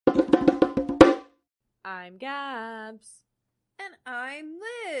I'm Gabs. And I'm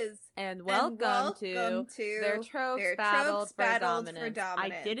Liz. And welcome to Their Tropes Battled for Dominance.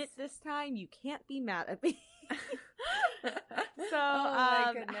 I did it this time. You can't be mad at me. So,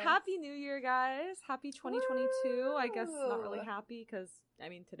 my goodness. Happy New Year, guys. Happy 2022. I guess not really happy because,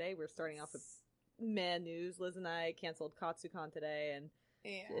 today we're starting off with mad news. Liz and I canceled Katsucon today, and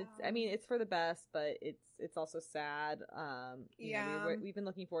it's for the best, but it's also sad. We've been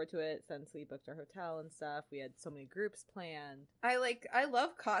looking forward to it since we booked our hotel and stuff. We had so many groups planned. I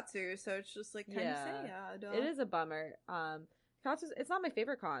love Katsu, so it's just like kind of sad. It is a bummer. Katsu, it's not my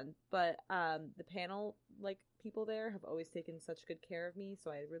favorite con, but the panel people there have always taken such good care of me,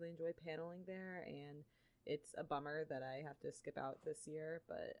 so I really enjoy paneling there, and it's a bummer that I have to skip out this year,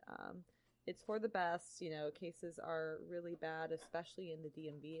 but it's for the best. Cases are really bad, especially in the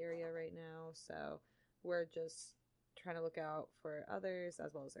DMV area right now, so we're just trying to look out for others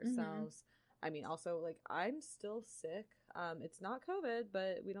as well as ourselves. Also, I'm still sick. It's not COVID,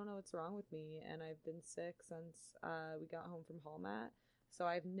 but we don't know what's wrong with me, and I've been sick since we got home from Hallmat. So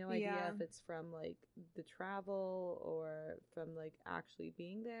I have no idea if it's from the travel or from actually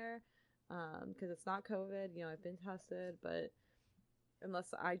being there, because it's not COVID. I've been tested, but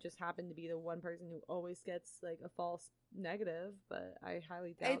unless I just happen to be the one person who always gets a false negative, but I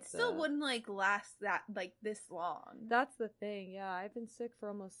highly doubt it still wouldn't last that this long. That's the thing. Yeah, I've been sick for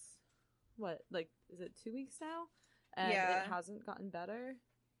almost is it 2 weeks now? And it hasn't gotten better.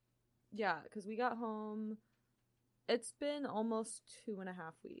 Yeah, because we got home. It's been almost 2.5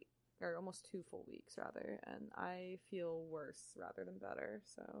 weeks, or almost 2 full weeks rather, and I feel worse rather than better.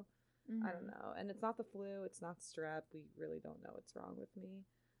 So I don't know. And it's not the flu. It's not strep. We really don't know what's wrong with me.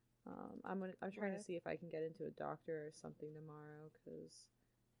 I'm trying to see if I can get into a doctor or something tomorrow because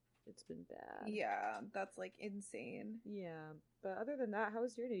it's been bad. Yeah, that's insane. Yeah, but other than that, how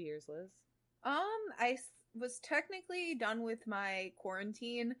was your New Year's, Liz? I was technically done with my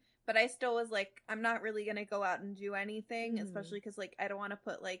quarantine, but I still was I'm not really gonna go out and do anything, especially because I don't want to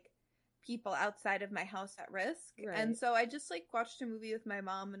put people outside of my house at risk. Right. And so I just watched a movie with my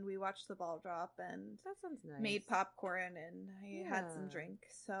mom, and we watched The Ball Drop, and that sounds nice. Made popcorn, and I had some drink.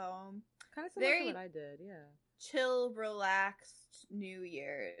 So kind of similar to what I did. Yeah, chill, relaxed New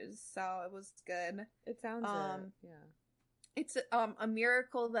Year's. So it was good. It sounds yeah. It's a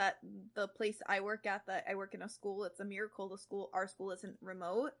miracle that the place I work at, that I work in a school, it's a miracle our school isn't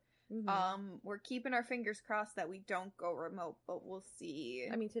remote. We're keeping our fingers crossed that we don't go remote, but we'll see.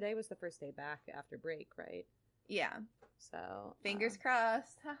 Today was the first day back after break, right? Yeah. So fingers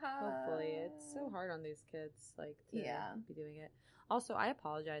crossed. Hopefully. It's so hard on these kids, to be doing it. Also, I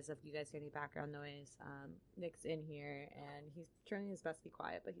apologize if you guys hear any background noise. Nick's in here, and he's trying his best to be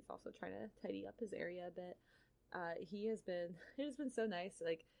quiet, but he's also trying to tidy up his area a bit. It has been so nice.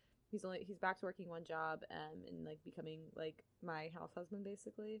 He's back to working one job, and becoming my house husband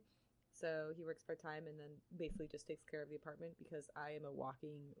basically. So he works part-time and then basically just takes care of the apartment because I am a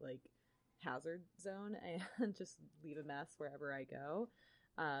walking hazard zone and just leave a mess wherever I go.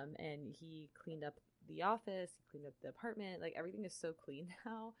 And he cleaned up the office, he cleaned up the apartment, everything is so clean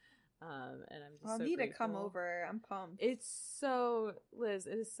now. And I'm just I'll so need grateful. to come over. I'm pumped. It's so, Liz,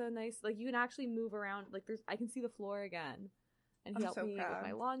 it is so nice. You can actually move around. I can see the floor again. And he helped me with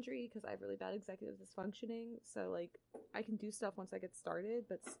my laundry because I have really bad executive dysfunctioning. So, I can do stuff once I get started,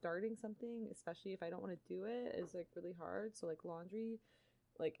 but starting something, especially if I don't want to do it, is, really hard. So, laundry,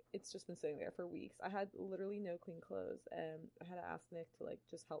 it's just been sitting there for weeks. I had literally no clean clothes, and I had to ask Nick to,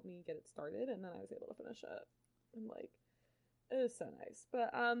 just help me get it started, and then I was able to finish it. And, it was so nice.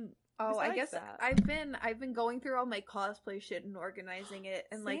 But, I guess I've been going through all my cosplay shit and organizing it,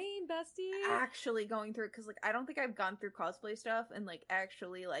 and same, bestie. Actually going through it, because I don't think I've gone through cosplay stuff and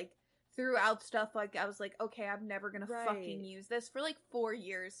actually threw out stuff. I was okay, I'm never gonna fucking use this for 4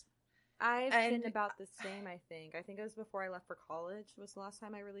 years. I've been about the same. I think it was before I left for college was the last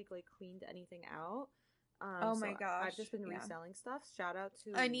time I really cleaned anything out. Oh my gosh, I've just been reselling stuff. Shout out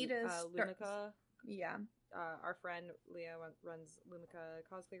to Lumica. Yeah. Our friend Leah runs Lumica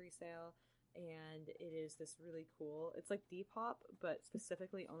Cosplay Resale, and it is this really cool. It's Depop, but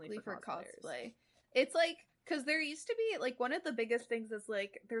specifically only for cosplay. It's because there used to be one of the biggest things is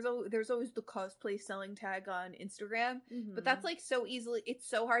there's always the cosplay selling tag on Instagram, but that's so easily, it's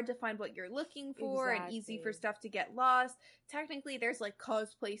so hard to find what you're looking for and easy for stuff to get lost. Technically, there's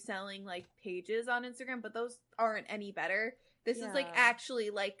cosplay selling pages on Instagram, but those aren't any better. This is actually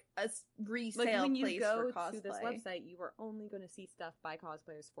a resale when you place go for cosplay. To this website, you are only going to see stuff by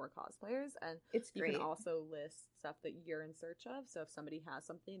cosplayers for cosplayers, and it's great. You can also list stuff that you're in search of. So if somebody has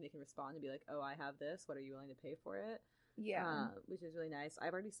something, they can respond and be like, "Oh, I have this. What are you willing to pay for it?" Yeah. Which is really nice.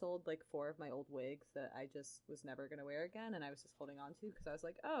 I've already sold like 4 of my old wigs that I just was never going to wear again, and I was just holding on to because I was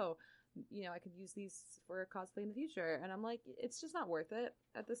like, oh, I could use these for cosplay in the future. And I'm like, it's just not worth it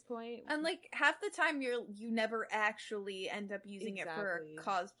at this point. And like half the time you never actually end up using it for a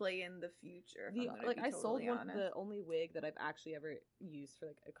cosplay in the future. I sold the only wig that I've actually ever used for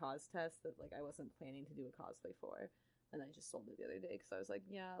like a cos test that like I wasn't planning to do a cosplay for. And I just sold it the other day because I was like,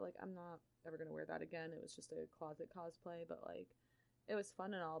 yeah, like I'm not ever going to wear that again. It was just a closet cosplay, but like it was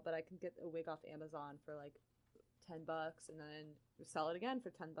fun and all, but I can get a wig off Amazon for like $10 and then sell it again for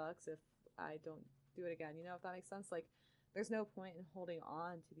 $10 if I don't do it again. If that makes sense? Like there's no point in holding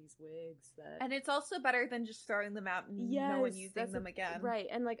on to these wigs and it's also better than just throwing them out and no one using them again. Right.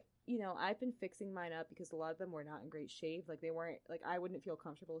 And like, I've been fixing mine up because a lot of them were not in great shape. Like they weren't, like I wouldn't feel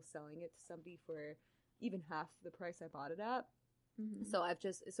comfortable selling it to somebody for even half the price I bought it at. Mm-hmm. So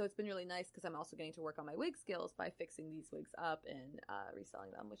it's been really nice because I'm also getting to work on my wig skills by fixing these wigs up and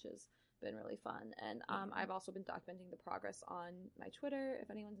reselling them, which has been really fun. And I've also been documenting the progress on my Twitter if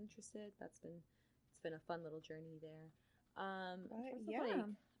anyone's interested. It's been a fun little journey there. Like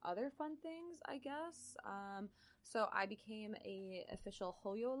other fun things, I guess. So I became a official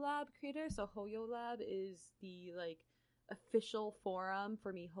Hoyo Lab creator. So Hoyo Lab is the like official forum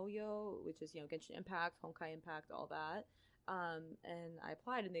for MiHoYo, which is Genshin Impact, Honkai Impact, all that. And I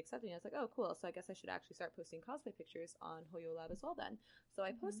applied and they accepted me. I was like, oh cool, so I guess I should actually start posting cosplay pictures on Hoyo Lab as well then. So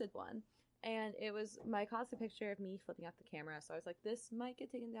I posted one, and it was my cosplay picture of me flipping out the camera. So I was like, this might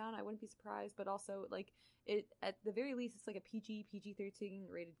get taken down, I wouldn't be surprised, but also like it at the very least it's like a PG-13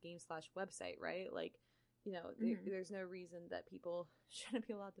 rated game / website, right? Like there's no reason that people shouldn't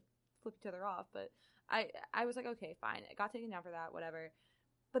be allowed to flip each other off. But I was like, okay, fine. It got taken down for that, whatever.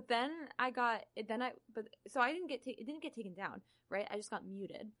 But then it didn't get taken down, right? I just got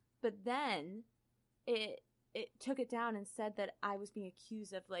muted. But then it took it down and said that I was being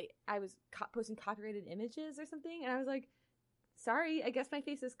accused of like I was posting copyrighted images or something, and I was like, sorry, I guess my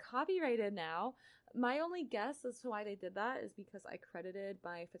face is copyrighted now. My only guess as to why they did that is because I credited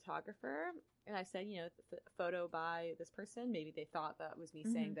my photographer and I said, photo by this person. Maybe they thought that was me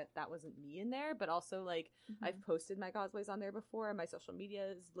saying that wasn't me in there, but also like I've posted my cosplays on there before. My social media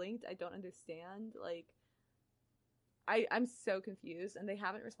is linked. I don't understand. Like I'm so confused, and they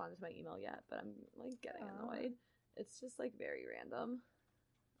haven't responded to my email yet, but I'm like getting annoyed. It's just like very random.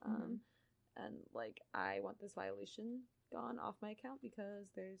 And like I want this violation gone off my account because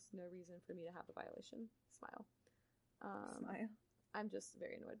there's no reason for me to have a violation. Smile. I'm just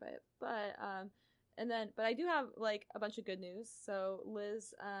very annoyed by it. But I do have like a bunch of good news. So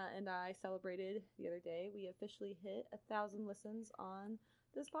Liz and I celebrated the other day. We officially hit 1,000 listens on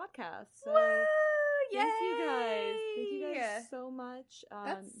this podcast. So thank you guys. Thank you guys so much.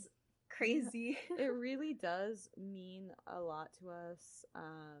 That's crazy. It really does mean a lot to us.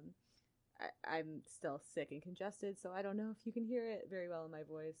 I'm still sick and congested, so I don't know if you can hear it very well in my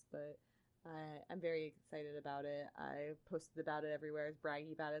voice, but I'm very excited about it. I posted about it everywhere. I was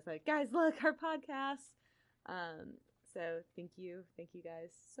bragging about it. It's like, guys, look, our podcast. So thank you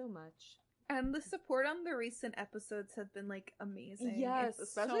guys so much. And the support on the recent episodes have been like amazing. Yes, it's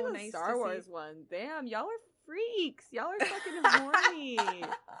especially the nice Star Wars one. Damn, y'all are freaks. Y'all are fucking horny.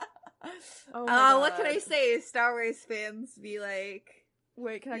 Oh my God. What can I say? Star Wars fans be like.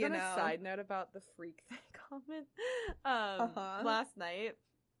 Wait, can I go on a side note about the freak thing comment? Last night,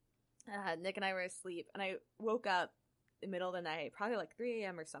 Nick and I were asleep, and I woke up in the middle of the night, probably like 3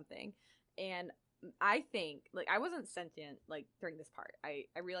 a.m. or something, and I think, like, I wasn't sentient, like, during this part. I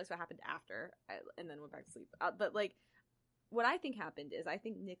realized what happened after, and then went back to sleep. But, like, what I think happened is I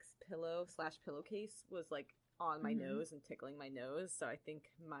think Nick's pillow / pillowcase was, like, on my nose and tickling my nose, so I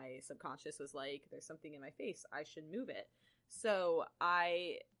think my subconscious was like, there's something in my face, I should move it. So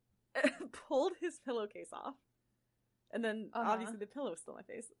I pulled his pillowcase off, and then obviously the pillow was still on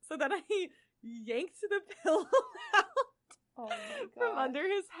my face. So then I yanked the pillow out from under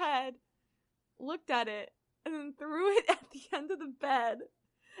his head, looked at it, and then threw it at the end of the bed.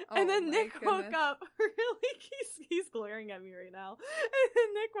 And then Nick woke up really, he's glaring at me right now. And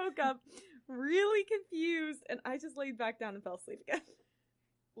then Nick woke up really confused, and I just laid back down and fell asleep again.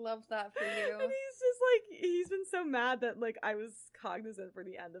 Love that for you. And he's just like, he's been so mad that like I was cognizant for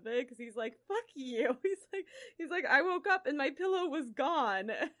the end of it, because he's like, fuck you. He's like, I woke up and my pillow was gone.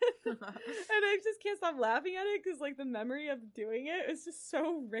 And I just can't stop laughing at it, because like the memory of doing it is just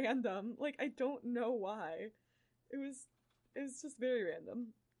so random. Like, I don't know why. It was just very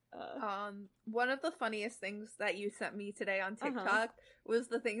random. One of the funniest things that you sent me today on TikTok was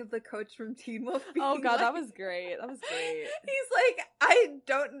the thing of the coach from Teen Wolf being oh god, that was great. That was great. He's like,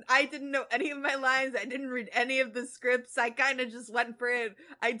 I didn't know any of my lines, I didn't read any of the scripts, I kind of just went for it.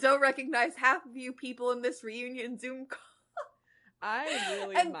 I don't recognize half of you people in this reunion Zoom call. I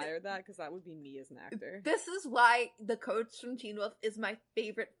really admire that, because that would be me as an actor. This is why the coach from Teen Wolf is my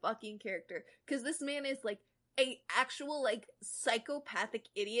favorite fucking character, because this man is like a actual like psychopathic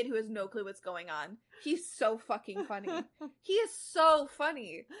idiot who has no clue what's going on. He's so fucking funny. He is so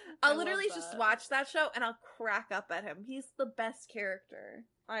funny. I'll literally just watch that show and I'll crack up at him. He's the best character.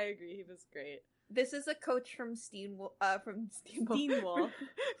 I agree, he was great. This is a coach from Teen Wolf from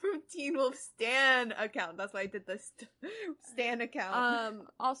Teen Wolf Stan account. That's why I did the Stan account.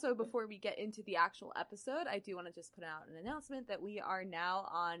 Also, before we get into the actual episode, I do want to just put out an announcement that we are now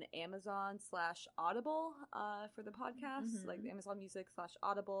on Amazon/Audible for the podcast, like Amazon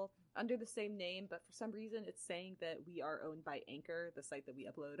Music/Audible, under the same name. But for some reason, it's saying that we are owned by Anchor, the site that we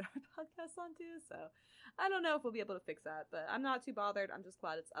upload our podcast onto. So I don't know if we'll be able to fix that, but I'm not too bothered. I'm just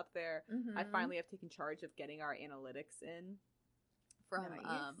glad it's up there. I finally have taken charge of getting our analytics in from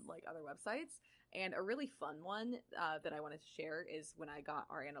like other websites. And a really fun one that I wanted to share is when I got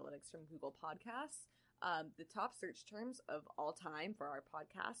our analytics from Google Podcasts. The top search terms of all time for our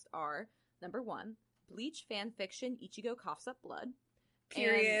podcast are, number 1, Bleach fan fiction, Ichigo coughs up blood.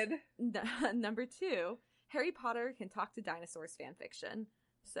 Period. And number 2, Harry Potter can talk to dinosaurs fan fiction.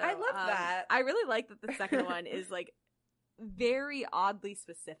 So I love that. I really like that the second one is like very oddly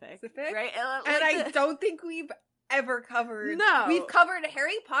specific, right? And I don't think we've ever covered. No, we've covered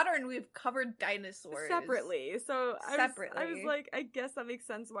Harry Potter and we've covered dinosaurs separately. So I was like, I guess that makes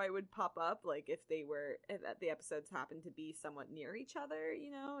sense why it would pop up, like if the episodes happened to be somewhat near each other,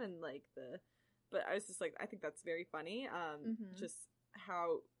 you know, and like But I was just like, I think that's very funny. Just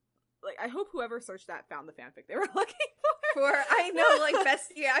how. Like, I hope whoever searched that found the fanfic they were looking for. I know, like,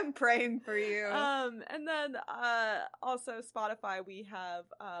 bestie, I'm praying for you. And then, also Spotify, we have,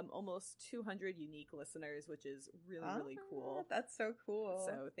 almost 200 unique listeners, which is really, really cool. That's so cool.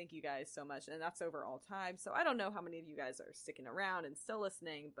 So thank you guys so much. And that's over all time. So I don't know how many of you guys are sticking around and still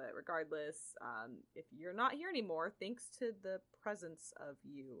listening, but regardless, if you're not here anymore, thanks to the presence of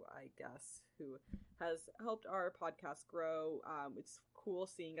you, I guess, who has helped our podcast grow. It's cool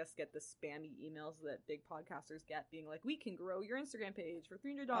seeing us get the spammy emails that big podcasters get, being like, "We can grow your Instagram page for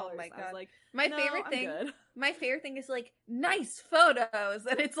 $300." Oh my god! I was like, my favorite thing is like nice photos,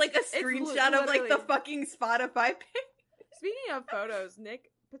 and it's like a screenshot of like the fucking Spotify page. Speaking of photos, Nick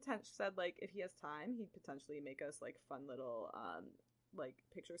potentially said like if he has time, he'd potentially make us like fun little like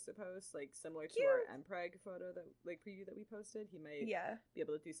pictures to post, like similar to our MPreg photo that like preview that we posted. He might be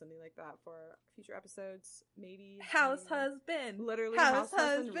able to do something like that for future episodes, maybe. House husband, literally house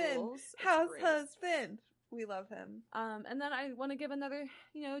husband, house husband. We love him. And then I want to give another,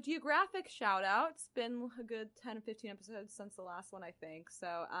 geographic shout out. It's been a good 10 or 15 episodes since the last one, I think.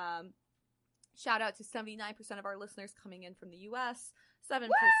 So, shout out to 79% of our listeners coming in from the US, 7%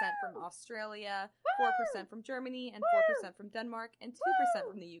 from Australia, 4% from Germany, and 4% from Denmark, and 2%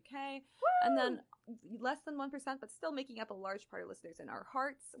 from the UK. And then less than 1%, but still making up a large part of listeners in our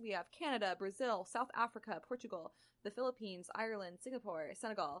hearts. We have Canada, Brazil, South Africa, Portugal, the Philippines, Ireland, Singapore,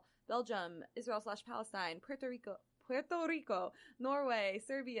 Senegal, Belgium, Israel/Palestine, Puerto Rico, Norway,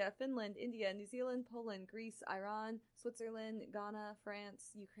 Serbia, Finland, India, New Zealand, Poland, Greece, Iran, Switzerland, Ghana, France,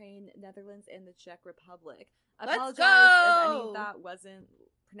 Ukraine, Netherlands, and the Czech Republic. Apologize if any of that wasn't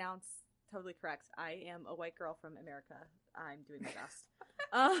pronounced totally correct. I am a white girl from America. I'm doing my best.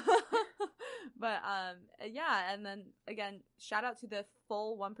 But yeah, and then again, shout out to the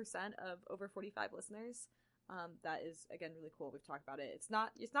full 1% of over 45 listeners. That is, again, really cool. We've talked about it. It's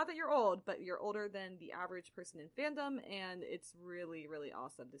not that you're old, but you're older than the average person in fandom, and it's really, really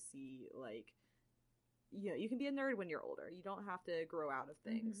awesome to see, like, you can be a nerd when you're older. You don't have to grow out of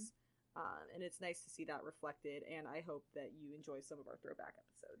things. And it's nice to see that reflected, and I hope that you enjoy some of our throwback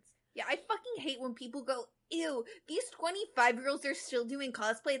episodes. Yeah, I fucking hate when people go, ew, these 25-year-olds are still doing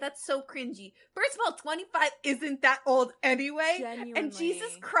cosplay. That's so cringy. First of all, 25 isn't that old anyway. Genuinely. And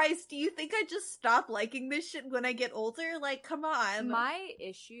Jesus Christ, do you think I just stop liking this shit when I get older? Like, come on. My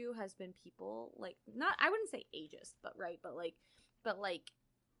issue has been people, like, not, I wouldn't say ageist, but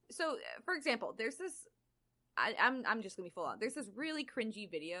so, for example, there's this, I'm just gonna be full on. There's this really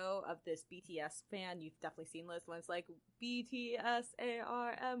cringy video of this BTS fan. You've definitely seen Liz when it's like BTSARMY.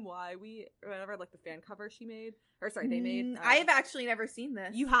 Whatever, like the fan cover she made, or sorry, they made. I've actually never seen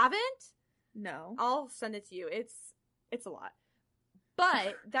this. You haven't? No. I'll send it to you. It's a lot.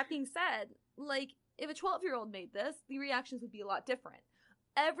 But that being said, like if a 12-year-old made this, the reactions would be a lot different.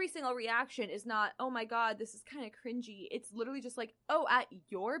 every single reaction is not, oh my god, this is kind of cringy. It's literally just like, oh, at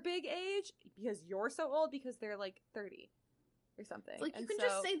your big age, because you're so old, because they're like 30 or something. Like, you and can so,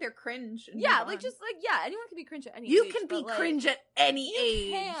 just say they're cringe. And yeah, move like on. just like, yeah, anyone can be cringe at any age. You can be but, cringe at any age.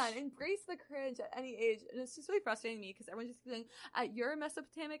 You can embrace the cringe at any age, and it's just really frustrating to me because everyone's just saying at your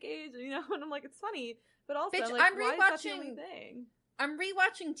Mesopotamic age, you know, and I'm like, it's funny, but also Bitch, like, I'm why is that the rewatching- only thing? I'm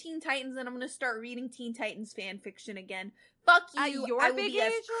rewatching Teen Titans, and I'm gonna start reading Teen Titans fan fiction again. Fuck you! At your I will big be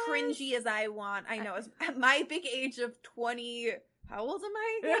as age, Liz? cringy as I want. I know. At my big age of 20. How old am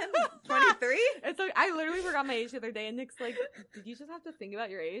I again? 23. It's like I literally forgot my age the other day, and Nick's like, "Did you just have to think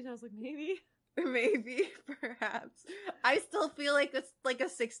about your age?" And I was like, "Maybe." Maybe, perhaps. I still feel like it's like a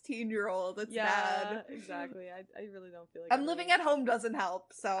 16-year-old. It's bad. Exactly. I really don't feel like I'm living at home doesn't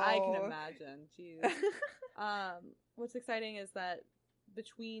help, so I can imagine. Jeez. What's exciting is that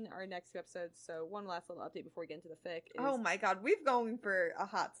between our next two episodes, so one last little update before we get into the fic. Is, oh my god, we've going for a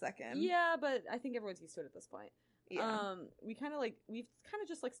hot second. Yeah, but I think everyone's used to it at this point. Yeah. We've kind of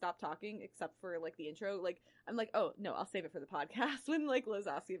just like stopped talking except for like the intro. Like I'm like, oh no, I'll save it for the podcast when like Liz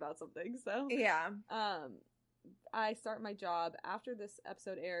asks me about something. So yeah. I start my job after this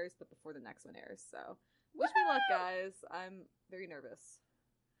episode airs, but before the next one airs. So wish me luck, guys. I'm very nervous.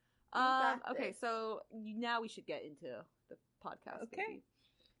 Okay, so now we should get into the podcast. Okay. Maybe.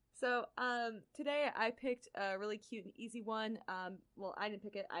 So, today I picked a really cute and easy one. Well, I didn't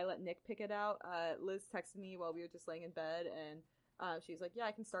pick it. I let Nick pick it out. Liz texted me while we were just laying in bed, and she's like, yeah,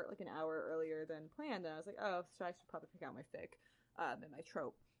 I can start like an hour earlier than planned. And I was like, oh, so I should probably pick out my fic, and my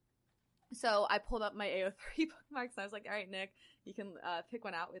trope. So I pulled up my AO3 bookmarks, and I was like, all right, Nick, you can pick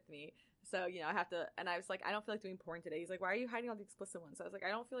one out with me. So, you know, I have to, and I was like, I don't feel like doing porn today. He's like, why are you hiding all the explicit ones? So I was like, I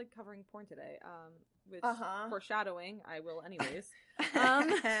don't feel like covering porn today. Which, foreshadowing, I will anyways.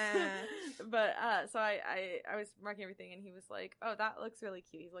 But, so I was marking everything, and he was like, oh, that looks really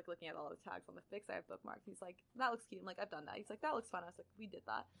cute. He's like looking at all the tags on the fics I have bookmarked. He's like, that looks cute. I'm like, I've done that. He's like, that looks fun. I was like, we did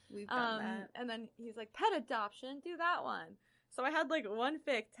that. We've done that. And then he's like, pet adoption, do that one. So I had like one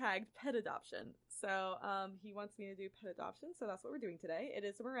fic tagged pet adoption. So he wants me to do pet adoption, so that's what we're doing today. It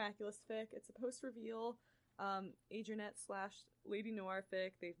is a miraculous fic. It's a post-reveal Adrianette/Lady Noir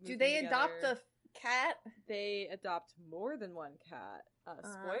fic. Do they adopt a cat? They adopt more than one cat.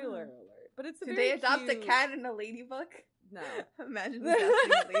 Spoiler alert. But it's a Do very they adopt cute... a cat in a ladybug? No. Imagine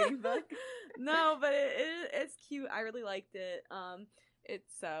adopting a ladybug. No, but it's cute. I really liked it.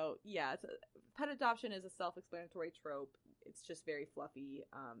 Pet adoption is a self-explanatory trope. It's just very fluffy.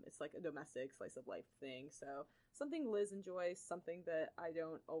 It's like a domestic slice of life thing. So something Liz enjoys, something that I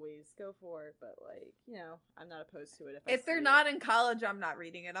don't always go for, but like, you know, I'm not opposed to it. If they're not in college, I'm not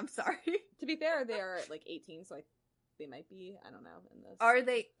reading it. I'm sorry. To be fair, they are like 18, so they might be. I don't know. In this, are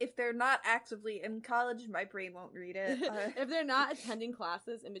they? If they're not actively in college, my brain won't read it. If they're not attending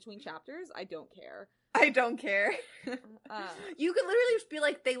classes in between chapters, I don't care. I don't care. You could literally just be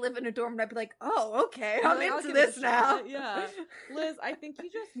like, they live in a dorm, and I'd be like, oh, okay, I'm into this now. Yeah. Liz, I think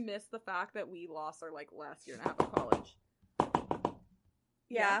you just missed the fact that we lost our, like, last year and a half of college.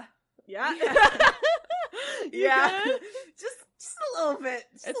 Yeah. Yeah? Yeah. Just a little bit.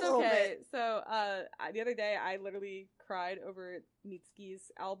 It's okay. So, the other day, I literally cried over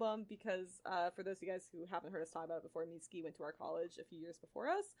Mitsuki's album because, for those of you guys who haven't heard us talk about it before, Mitsuki went to our college a few years before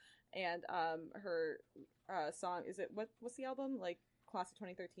us, and her song, what's the album? Like, Class of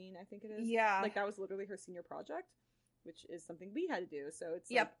 2013, I think it is? Yeah. Like, that was literally her senior project, which is something we had to do, so it's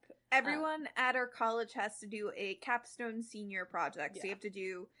Yep. Like, everyone at our college has to do a capstone senior project, so you have to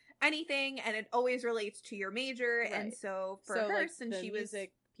do anything, and it always relates to your major, right. And so for her, like, since she was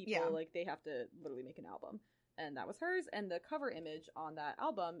music people, like, they have to literally make an album, and that was hers. And the cover image on that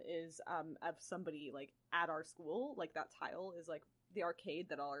album is of somebody like at our school, like that tile is like the arcade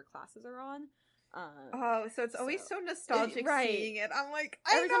that all our classes are on. So it's always so nostalgic seeing it. I'm like,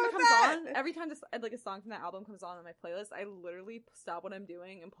 every time it comes on, every time this like a song from that album comes on my playlist, I literally stop what I'm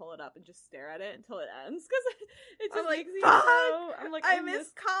doing and pull it up and just stare at it until it ends because it just makes me so. I'm like, I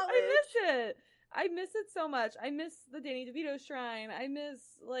miss college. I miss it. I miss it so much. I miss the Danny DeVito shrine. I miss,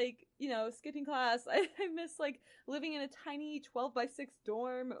 like, you know, skipping class. I miss, like, living in a tiny 12x6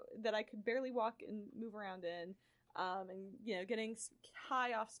 dorm that I could barely walk and move around in. And, you know, getting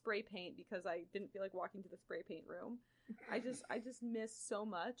high off spray paint because I didn't feel like walking to the spray paint room. I just miss so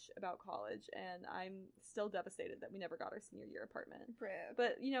much about college, and I'm still devastated that we never got our senior year apartment. Rip.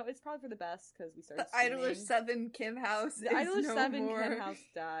 But, you know, it's probably for the best because we started The Idler 7 Kim House The Idler 7 more. Kim House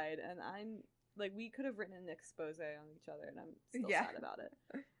died, and I'm... Like, we could have written an expose on each other, and I'm still sad about it.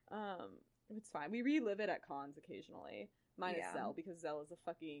 It's fine. We relive it at cons occasionally. minus Zell, because Zell is a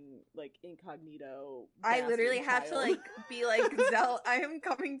fucking, like, incognito I literally have child. to, like, be like, Zell, I am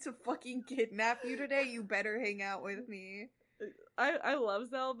coming to fucking kidnap you today. You better hang out with me. I love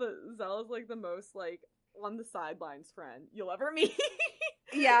Zell, but Zell is, like, the most, like, on the sidelines friend you'll ever meet.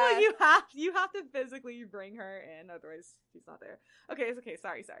 Yeah. Like, you have to physically bring her in, otherwise she's not there. Okay, it's okay.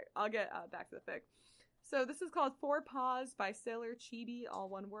 Sorry. I'll get back to the fic. So this is called Four Paws by Sailor Chibi, all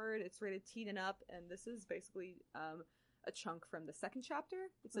one word. It's rated teen and up, and this is basically a chunk from the second chapter.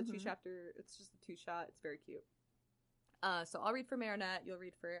 It's a two-chapter. It's just a two-shot. It's very cute. So I'll read for Marinette. You'll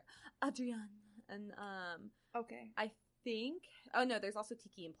read for Adrian, and okay. I think. Oh no, there's also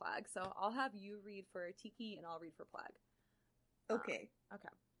Tiki and Plag. So I'll have you read for Tiki, and I'll read for Plag. Okay. Okay.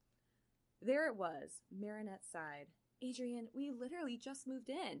 There it was. Marinette sighed. Adrian, we literally just moved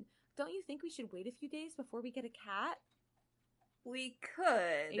in. Don't you think we should wait a few days before we get a cat? We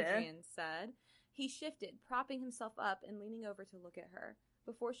could, Adrian said. He shifted, propping himself up and leaning over to look at her.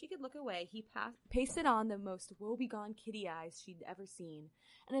 Before she could look away, he pasted on the most woebegone kitty eyes she'd ever seen.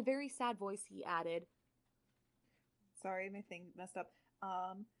 In a very sad voice, he added, sorry, my thing messed up.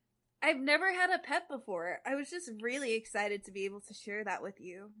 I've never had a pet before. I was just really excited to be able to share that with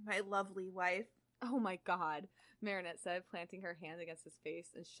you, my lovely wife. Oh my god, Marinette said, planting her hand against his face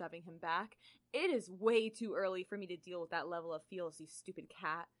and shoving him back. It is way too early for me to deal with that level of feels, you stupid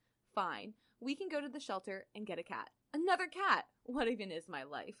cat. Fine, we can go to the shelter and get a cat. Another cat! What even is my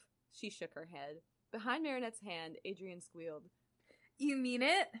life? She shook her head. Behind Marinette's hand, Adrian squealed. You mean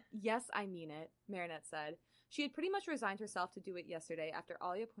it? Yes, I mean it, Marinette said. She had pretty much resigned herself to do it yesterday after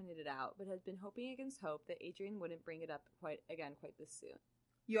Alia pointed it out, but had been hoping against hope that Adrian wouldn't bring it up quite this soon.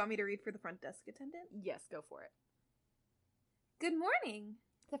 You want me to read for the front desk attendant? Yes, go for it. Good morning,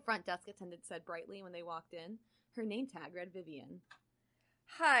 the front desk attendant said brightly when they walked in. Her name tag read Vivian.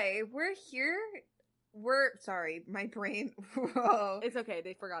 Hi, we're here. Sorry, my brain. Whoa. It's okay,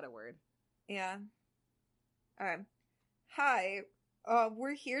 they forgot a word. Yeah. Hi,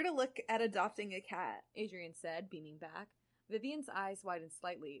 we're here to look at adopting a cat, Adrian said, beaming back. Vivian's eyes widened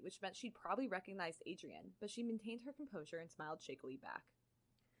slightly, which meant she'd probably recognized Adrian, but she maintained her composure and smiled shakily back.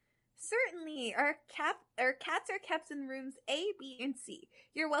 Certainly. Our cats are kept in rooms A, B, and C.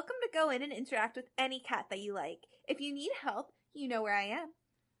 You're welcome to go in and interact with any cat that you like. If you need help, you know where I am.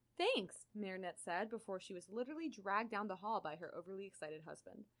 Thanks, Marinette said before she was literally dragged down the hall by her overly excited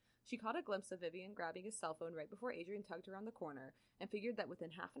husband. She caught a glimpse of Vivian grabbing his cell phone right before Adrian tugged around the corner and figured that within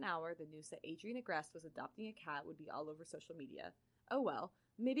half an hour the news that Adrian Agreste was adopting a cat would be all over social media. Oh well,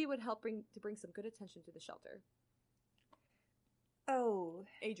 maybe it would help bring some good attention to the shelter. Oh,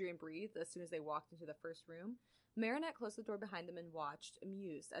 Adrian breathed as soon as they walked into the first room. Marinette closed the door behind them and watched,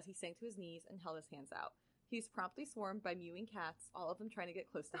 amused, as he sank to his knees and held his hands out. He was promptly swarmed by mewing cats, all of them trying to get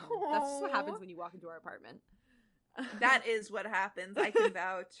close to him. Aww. That's just what happens when you walk into our apartment. That is what happens, I can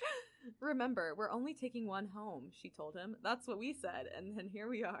vouch. Remember, we're only taking one home, she told him. That's what we said, and then here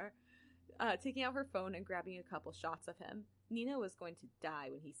we are. Taking out her phone and grabbing a couple shots of him. Nina was going to die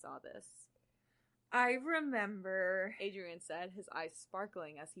when he saw this. I remember, Adrian said, his eyes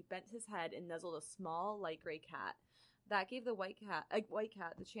sparkling as he bent his head and nuzzled a small, light gray cat. That gave the white cat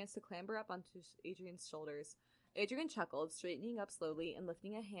the chance to clamber up onto Adrian's shoulders. Adrian chuckled, straightening up slowly and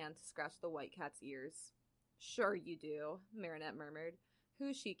lifting a hand to scratch the white cat's ears. Sure you do, Marinette murmured.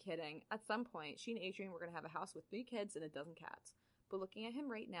 Who's she kidding? At some point, she and Adrian were going to have a house with 3 kids and a dozen cats. But looking at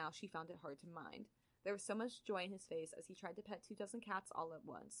him right now, she found it hard to mind. There was so much joy in his face as he tried to pet 2 dozen cats all at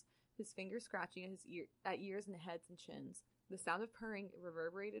once, his fingers scratching at ears and heads and chins. The sound of purring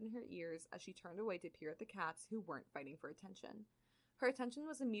reverberated in her ears as she turned away to peer at the cats who weren't fighting for attention. Her attention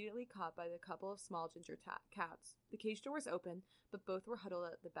was immediately caught by the couple of small ginger cats. The cage door was open, but both were huddled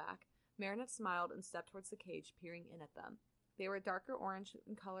at the back. Marinette smiled and stepped towards the cage, peering in at them. They were darker orange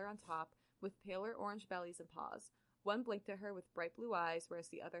in color on top, with paler orange bellies and paws. One blinked at her with bright blue eyes, whereas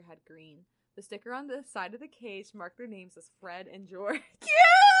the other had green. The sticker on the side of the cage marked their names as Fred and George.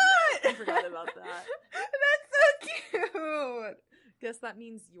 Cute! I forgot about that. That's so cute! Guess that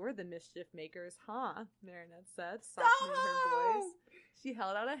means you're the mischief makers, huh? Marinette said, softening her voice. She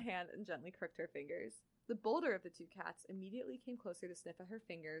held out a hand and gently crooked her fingers. The bolder of the 2 cats immediately came closer to sniff at her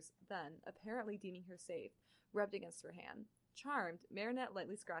fingers, then, apparently deeming her safe, rubbed against her hand. Charmed, Marinette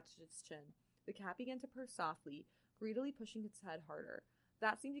lightly scratched its chin. The cat began to purr softly, greedily pushing its head harder.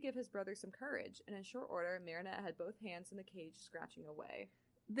 That seemed to give his brother some courage, and in short order, Marinette had both hands in the cage scratching away.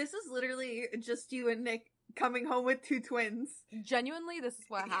 This is literally just you and Nick coming home with 2 twins. Genuinely, this is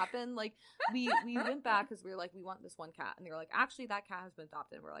what happened. Like, we went back because we were like, we want this one cat. And they were like, actually, that cat has been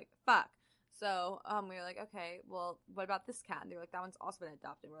adopted. And we're like, fuck. So, we were like, okay, well, what about this cat? And they were like, that one's also been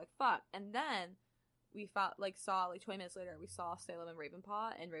adopted. And we're like, fuck. And then we saw 20 minutes later, we saw Salem and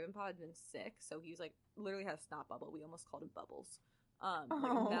Ravenpaw, and Ravenpaw had been sick, so he was like literally had a snot bubble. We almost called him Bubbles. Like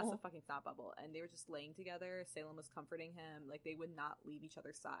a massive fucking snot bubble, and they were just laying together. Salem was comforting him. Like, they would not leave each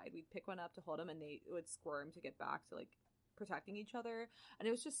other's side. We'd pick one up to hold him, and they would squirm to get back to like protecting each other, and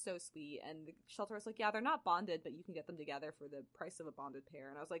it was just so sweet. And the shelter was like, yeah, they're not bonded, but you can get them together for the price of a bonded pair.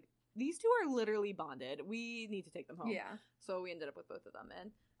 And I was like, these two are literally bonded. We need to take them home. Yeah. So we ended up with both of them,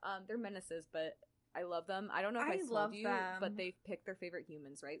 and they're menaces, but I love them. I don't know if I told you, but they picked their favorite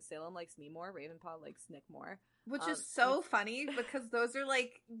humans, right? Salem likes me more, Ravenpaw likes Nick more. Which is so funny, because those are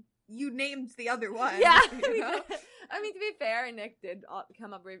like, you named the other one. Yeah. You know? I mean, to be fair, Nick did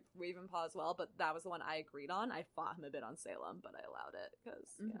come up Ravenpaw as well, but that was the one I agreed on. I fought him a bit on Salem, but I allowed it,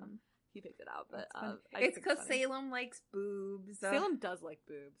 because, he picked it out. But it's because Salem likes boobs. Salem does like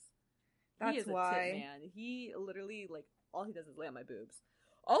boobs. That's he is why. A tit man. He literally, like, all he does is lay on my boobs.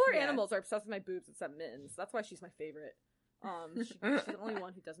 All our animals are obsessed with my boobs except Mittens. That's why she's my favorite. She's the only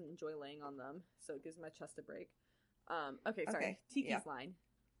one who doesn't enjoy laying on them, so it gives my chest a break. Okay, sorry. Okay. Tiki's line.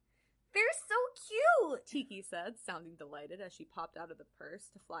 They're so cute! Tiki said, sounding delighted as she popped out of the purse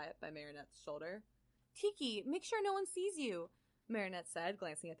to fly up by Marinette's shoulder. Tiki, make sure no one sees you, Marinette said,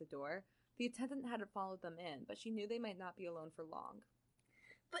 glancing at the door. The attendant hadn't followed them in, but she knew they might not be alone for long.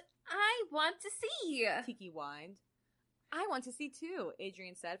 But I want to see! Tiki whined. I want to see too,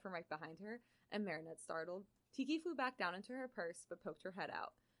 Adrian said from right behind her, and Marinette startled. Tiki flew back down into her purse, but poked her head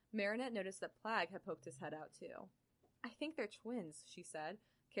out. Marinette noticed that Plag had poked his head out too. I think they're twins, she said,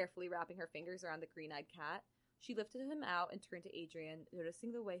 carefully wrapping her fingers around the green-eyed cat. She lifted him out and turned to Adrian,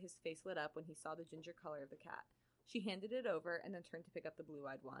 noticing the way his face lit up when he saw the ginger color of the cat. She handed it over and then turned to pick up the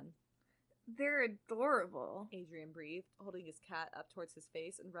blue-eyed one. They're adorable, Adrian breathed, holding his cat up towards his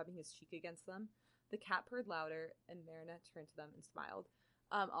face and rubbing his cheek against them. The cat purred louder, and Marinette turned to them and smiled.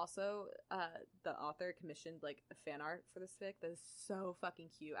 Also, the author commissioned, like, a fan art for this fic that is so fucking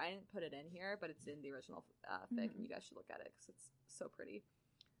cute. I didn't put it in here, but it's in the original fic, and you guys should look at it, because it's so pretty.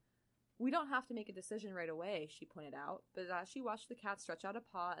 We don't have to make a decision right away, she pointed out, but as she watched the cat stretch out a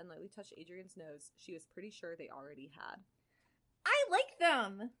paw and lightly touch Adrian's nose, she was pretty sure they already had. I like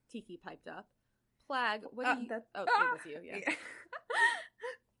them! Tiki piped up. Plag, what do you... it was you, yeah.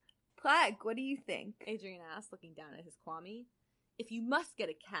 Plag, what do you think? Adrian asked, looking down at his Kwame. If you must get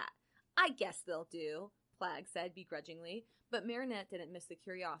a cat, I guess they'll do, Plag said begrudgingly, but Marinette didn't miss the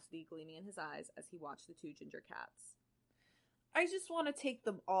curiosity gleaming in his eyes as he watched the two ginger cats. I just want to take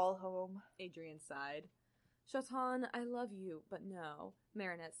them all home, Adrian sighed. Shatan, I love you, but no,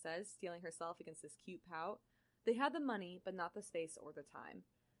 Marinette said, steeling herself against his cute pout. They had the money, but not the space or the time.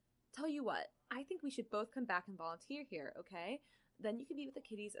 Tell you what, I think we should both come back and volunteer here, okay? Then you can be with the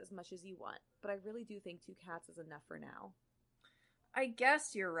kitties as much as you want, but I really do think 2 cats is enough for now. I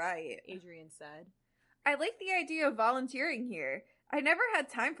guess you're right, Adrian said. I like the idea of volunteering here. I never had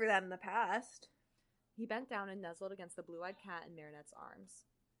time for that in the past. He bent down and nuzzled against the blue-eyed cat in Marinette's arms.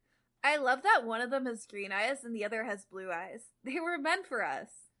 I love that one of them has green eyes and the other has blue eyes. They were meant for us.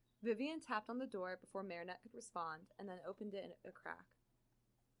 Vivian tapped on the door before Marinette could respond, and then opened it in a crack.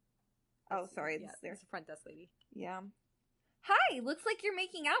 Oh, sorry. Yeah, there's the front desk lady. Yeah. Hi, looks like you're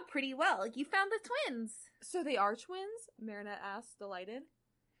making out pretty well. You found the twins. So they are twins? Marinette asked, delighted.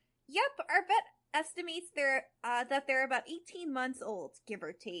 Yep, our vet estimates that they're about 18 months old, give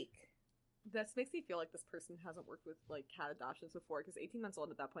or take. This makes me feel like this person hasn't worked with, like, cat adoptions before, because 18 months old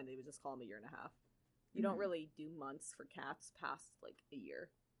at that point, they would just call them 1.5 years. You don't really do months for cats past, like, a year.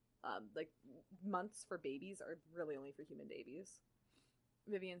 Like, months for babies are really only for human babies.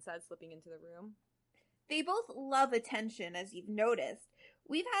 Vivian said, slipping into the room. They both love attention, as you've noticed.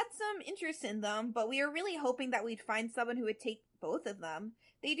 We've had some interest in them, but we are really hoping that we'd find someone who would take both of them.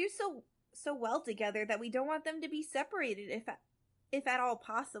 They do so well together that we don't want them to be separated if at all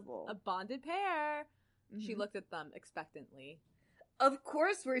possible. A bonded pair! She looked at them expectantly. Of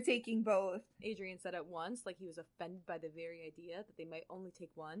course we're taking both, Adrian said at once, like he was offended by the very idea that they might only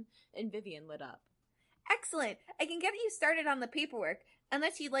take one, and Vivian lit up. Excellent! I can get you started on the paperwork,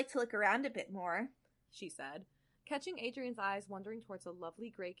 unless you'd like to look around a bit more, she said. Catching Adrian's eyes wandering towards a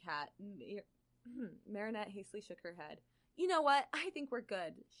lovely gray cat, Marinette hastily shook her head. You know what? I think we're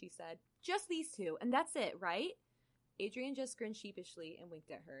good, she said. Just these two, and that's it, right? Adrian just grinned sheepishly and winked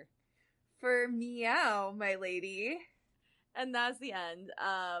at her. For meow, my lady. And that's the end.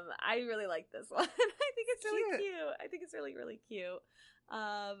 I really like this one. I think it's really cute. I think it's really, really cute.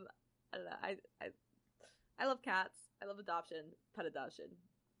 I don't know. I love cats. I love adoption, pet adoption.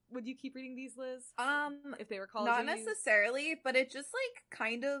 Would you keep reading these, Liz? If they were called not necessarily, but it just like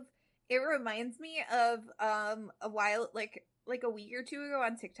kind of it reminds me of a while like like a week or two ago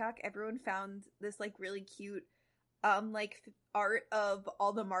on TikTok, everyone found this like really cute like art of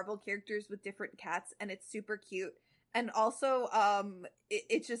all the Marvel characters with different cats, and it's super cute. And also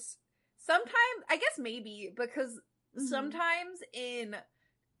it just sometimes, I guess maybe because sometimes in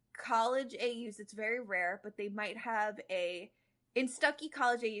college AUs it's very rare, but they might have in Stucky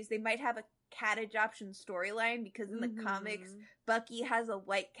college AUs they might have a cat adoption storyline, because in the comics Bucky has a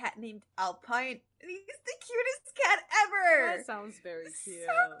white cat named Alpine, and he's the cutest cat ever. That sounds very cute.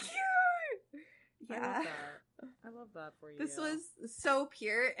 So cute. Yeah, I love that for you. This was so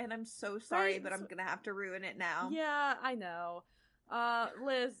pure, and I'm so sorry, but I'm gonna have to ruin it now. Yeah, I know.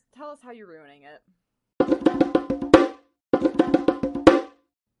 Liz, tell us how you're ruining it.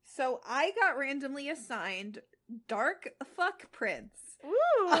 So I got randomly assigned Dark Fuck Prince.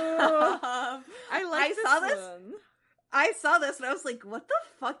 Ooh, I saw this. I saw this and I was like, what the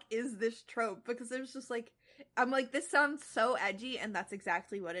fuck is this trope? Because it was just like, I'm like, this sounds so edgy, and that's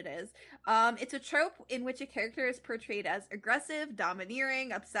exactly what it is. It's a trope in which a character is portrayed as aggressive,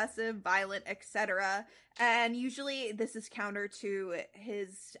 domineering, obsessive, violent, etc. And usually this is counter to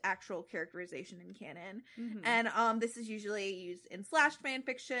his actual characterization in canon. And this is usually used in slash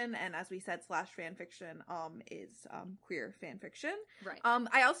fanfiction, and as we said, slash fanfiction is queer fanfiction. Right.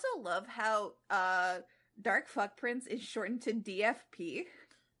 I also love how Dark Fuck Prince is shortened to DFP.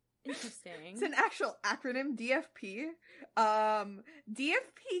 Interesting. It's an actual acronym, DFP.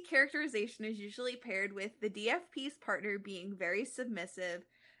 DFP characterization is usually paired with the DFP's partner being very submissive,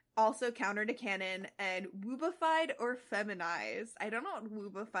 also counter to canon, and woobified or feminized. I don't know what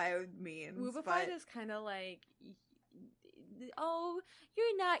woobified means. Woobified is kind of like, oh,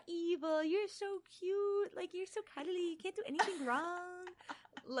 you're not evil, you're so cute, like, you're so cuddly, you can't do anything wrong.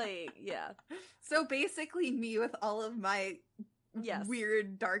 Like, yeah. So basically me with all of my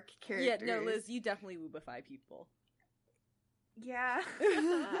weird dark characters. Yeah, no, Liz, you definitely woobify people. Yeah.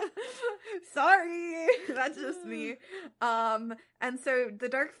 Sorry. That's just me. And so the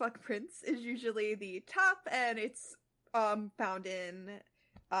Dark Fuck Prince is usually the top, and it's found in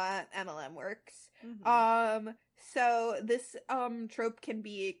MLM works. So this trope can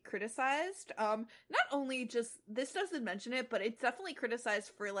be criticized. Not only just, this doesn't mention it, but it's definitely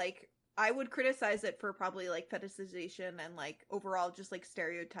criticized for, like, I would criticize it for probably like fetishization and like overall just like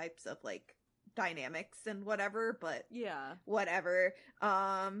stereotypes of like dynamics and whatever, but whatever.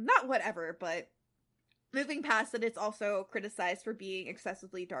 Not whatever, but moving past it, it's also criticized for being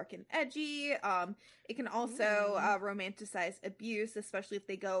excessively dark and edgy. It can also romanticize abuse, especially if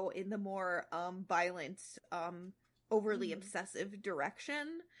they go in the more violent, overly obsessive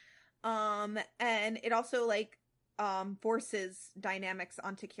direction. And it also like forces dynamics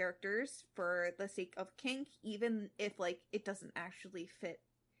onto characters for the sake of kink, even if like it doesn't actually fit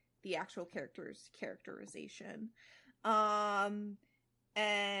the actual character's characterization. And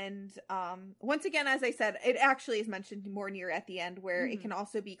once again, as I said, it actually is mentioned more near at the end, where it can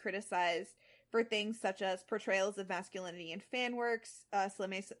also be criticized for things such as portrayals of masculinity in fan works,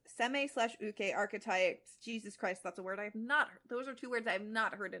 seme/uke archetypes. Jesus Christ, that's a word I have not heard. Those are two words I have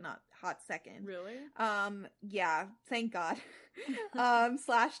not heard in a hot second. Really? Yeah, thank God.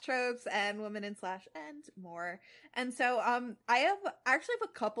 Slash tropes and women in slash and more. And so I actually have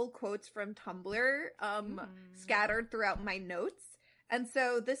a couple quotes from Tumblr scattered throughout my notes. And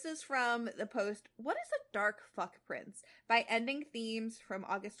so this is from the post, What is a Dark Fuck Prince? By Ending Themes from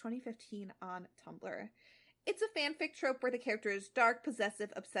August 2015 on Tumblr. It's a fanfic trope where the character is dark,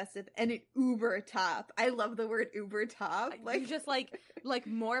 possessive, obsessive, and an uber top. I love the word uber top. Like, you're just like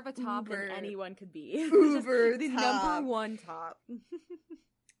more of a top than anyone could be. Uber the top. number one top.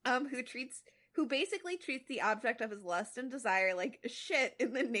 Who basically treats the object of his lust and desire like shit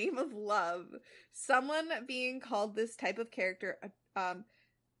in the name of love. Someone began calling this type of character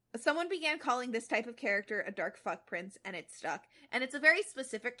a dark fuck prince, and it stuck. And it's a very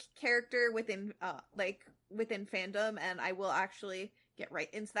specific character within within fandom, and I will actually get right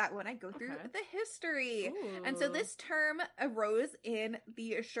into that when I go through the history. Ooh. And so this term arose in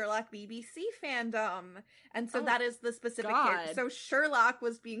the Sherlock BBC fandom. And so that is the specific character. So Sherlock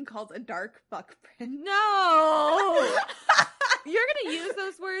was being called a dark fuck prince. No! You're gonna use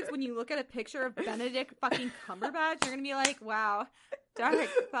those words when you look at a picture of Benedict fucking Cumberbatch. You're gonna be like, wow, dark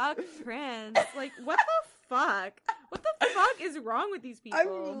fuck prince. Like, what the fuck? What the fuck is wrong with these people?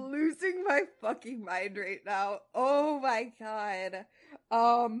 I'm losing my fucking mind right now. Oh my god.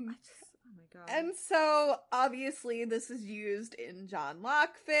 Oh my god. And so obviously this is used in John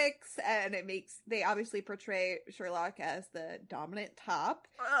Locke fics, and they obviously portray Sherlock as the dominant top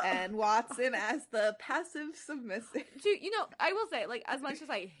and Watson as the passive submissive. Dude, I will say, like, as much as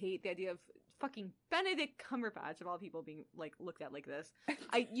I hate the idea of fucking Benedict Cumberbatch of all people being like looked at like this.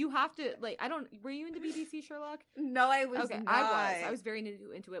 You have to like. I don't. Were you into BBC Sherlock? No, I was. Okay, not. I was very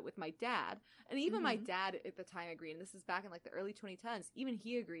into it with my dad, and even my dad at the time agreed. And this is back in like the early 2010s. Even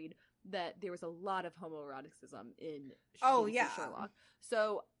he agreed that there was a lot of homoeroticism in BBC Sherlock.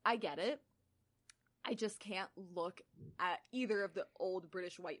 So I get it. I just can't look at either of the old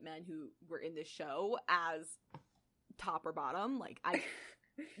British white men who were in this show as top or bottom. Like,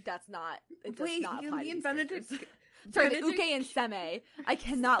 that's not. It does Wait, not you apply to mean these Benedict? characters. Sorry, the Uke and Seme. I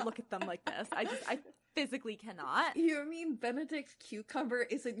cannot look at them like this. I physically cannot. You mean Benedict Cucumber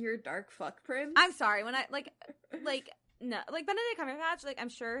isn't your dark fuck prince? I'm sorry when I like no, like Benedict Cumberbatch, like I'm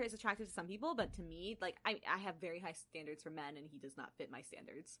sure is attractive to some people, but to me, like I have very high standards for men, and he does not fit my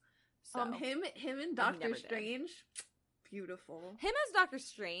standards. So him and Doctor Strange, beautiful. Him as Doctor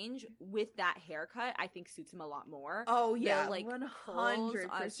Strange with that haircut, I think suits him a lot more. Oh yeah, like 100%.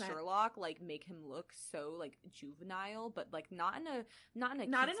 As Sherlock, like make him look so like juvenile, but like not in a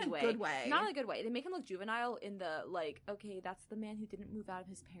good way. Not in a good way. They make him look juvenile in the like, okay, that's the man who didn't move out of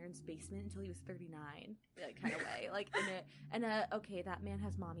his parents' basement until he was 39, like kind of way. Like in a okay, that man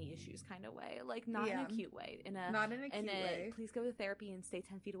has mommy issues kind of way. Like not in a cute way. Not in a cute way. Please go to therapy and stay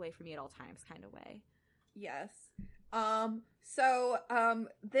 10 feet away from me at all times kind of way. Yes.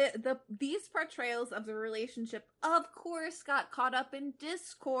 These portrayals of the relationship, of course, got caught up in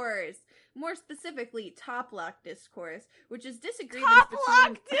discourse. More specifically, top lock discourse, which is disagreements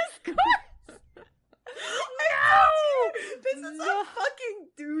between discourse. No! This is a fucking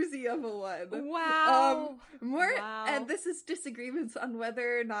doozy of a one. Wow. And this is disagreements on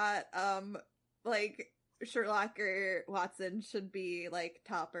whether or not, like, Sherlock or Watson should be, like,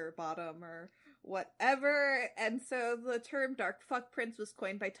 top or bottom or whatever. And so the term dark fuck prince was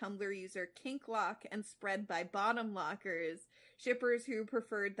coined by Tumblr user Kinklock and spread by bottom lockers, shippers who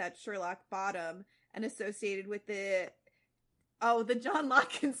preferred that Sherlock bottom and associated with the John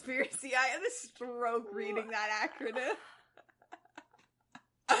Locke conspiracy. I had a stroke reading that acronym.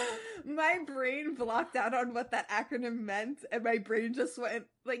 My brain blocked out on what that acronym meant, and my brain just went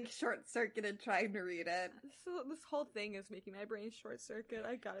like short-circuited trying to read it. So this whole thing is making my brain short-circuit,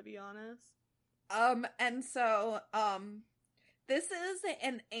 I gotta be honest. And so, this is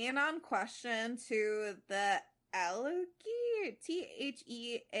an anon question to the Thealogie,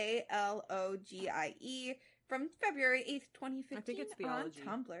 Thealogie, from February 8th, 2015. I think it's Theology.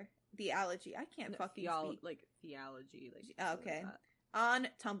 On Tumblr. Theology. I can't fucking speak. Like, Theology. Like, okay. Like on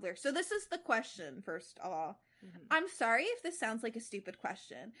Tumblr. So this is the question, first of all. Mm-hmm. I'm sorry if this sounds like a stupid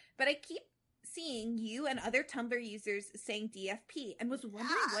question, but I keep seeing you and other Tumblr users saying DFP and was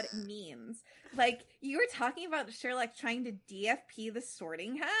wondering what it means. Like, you were talking about Sherlock trying to DFP the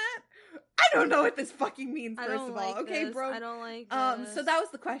Sorting Hat? I don't know what this fucking means, first of all. Okay, bro. I don't like this. So that was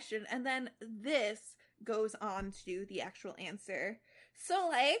the question. And then this goes on to the actual answer. So,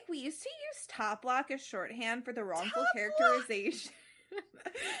 like, we used to use top lock as shorthand for the wrongful characterization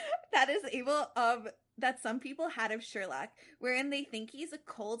that some people had of Sherlock, wherein they think he's a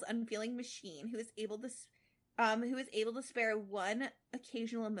cold, unfeeling machine who is able to spare one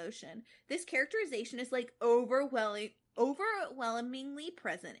occasional emotion. This characterization is like overwhelmingly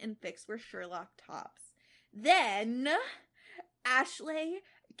present in fics where Sherlock tops. Then Ashley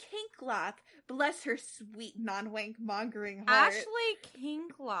Kinklock, bless her sweet non-wank mongering heart. Ashley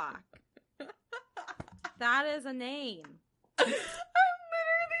Kinklock. That is a name. I'm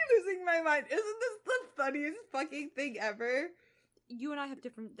literally losing my mind. Isn't this the funniest fucking thing ever? You and I have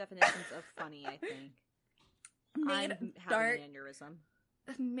different definitions of funny, I think. I'm having an aneurysm.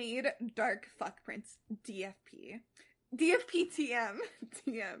 Made dark fuck prince DFP. DFP TM.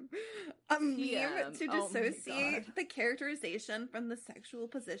 A meme to dissociate the characterization from the sexual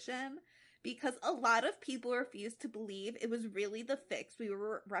position, because a lot of people refused to believe it was really the fics we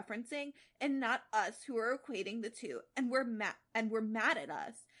were referencing and not us who were equating the two, and were mad at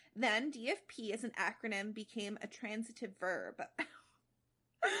us. Then DFP as an acronym became a transitive verb.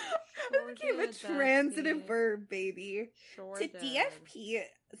 It became a transitive verb, baby. To DFP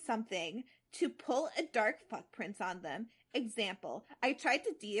something, to pull a dark fuck prince on them. Example, I tried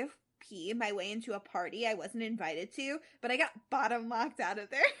to DFP my way into a party I wasn't invited to, but I got bottom locked out of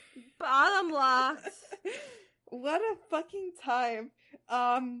there. Bottom locked. What a fucking time.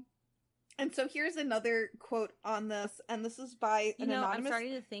 And so here's another quote on this, and this is by an anonymous... I'm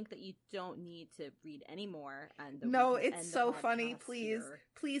starting to think that you don't need to read anymore. No, it's so funny. Please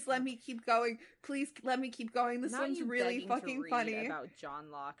let me keep going. Please let me keep going. This one's really fucking funny. About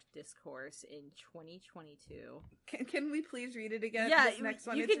John Locke discourse in 2022. Can we please read it again? Yeah, this next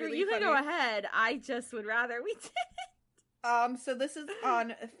one. You can go ahead. I just would rather we did. So this is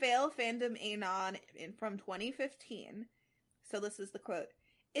on Fail Fandom Anon from 2015. So this is the quote.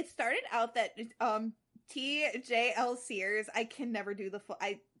 It started out that TJL Sears, I can never do the full,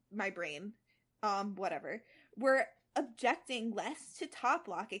 my brain, whatever, were objecting less to Top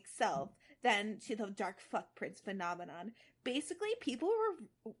Lock itself than to the Dark Fuck Prince phenomenon. Basically, people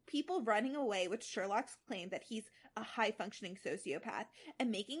running away with Sherlock's claim that he's a high-functioning sociopath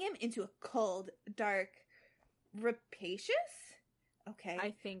and making him into a cold, dark, rapacious? Okay.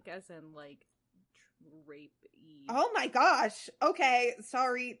 I think as in, like, rape-y. Oh my gosh. Okay,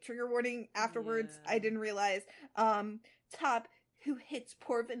 sorry. Trigger warning afterwards. Yeah. I didn't realize. Top, who hits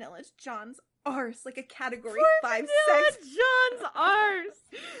poor Vanilla's John's arse like a category 5 sex. John's arse!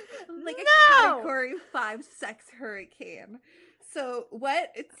 Like No! a category 5 sex hurricane. So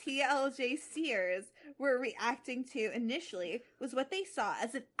what TLJ Sears were reacting to initially was what they saw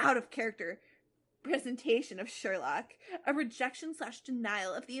as an out-of-character presentation of Sherlock, a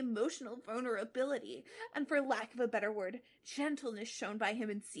rejection/denial of the emotional vulnerability, and for lack of a better word, gentleness shown by him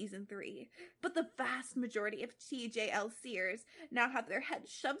in season 3. But the vast majority of TJL Sears now have their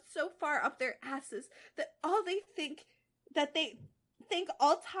heads shoved so far up their asses that they think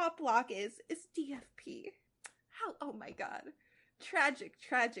all Top Lock is DFP. How? Oh my god. Tragic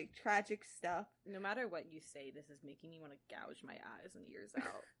stuff. No matter what you say, this is making me want to gouge my eyes and ears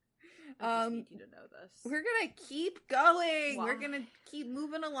out. I just need you to know this. We're gonna keep going. Wow. We're gonna keep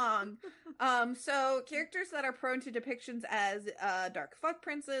moving along. So characters that are prone to depictions as dark fuck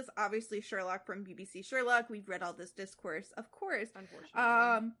princes, obviously Sherlock from BBC Sherlock. We've read all this discourse, of course.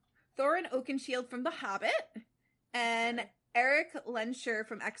 Unfortunately. Thorin Oakenshield from The Hobbit, and Eric Lensher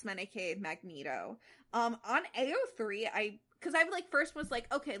from X-Men, aka Magneto. On AO3, because I first was like,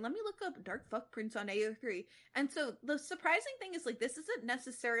 okay, let me look up Dark Fuck Prince on AO3. And so the surprising thing is, this isn't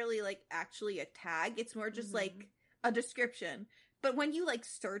necessarily, actually a tag. It's more just, a description. But when you,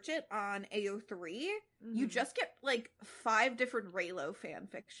 search it on AO3, you just get, 5 different Raylo fan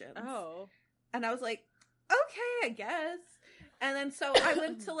fictions. Oh. And I was like, okay, I guess. And then so I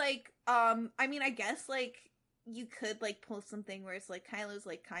went to, I guess, you could pull something where it's Kylo's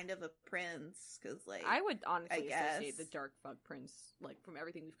kind of a prince, because I would honestly associate the Dark Fuck Prince from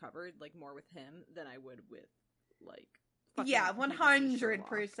everything we've covered more with him than I would with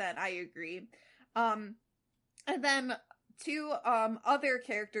 100%. I agree. And then 2 other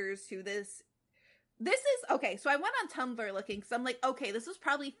characters who this is okay. So I went on Tumblr looking because I'm like, okay, this is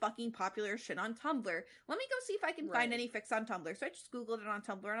probably fucking popular shit on Tumblr. Let me go see if I can find any fics on Tumblr. So I just Googled it on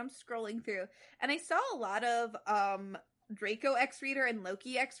Tumblr and I'm scrolling through and I saw a lot of Draco X Reader and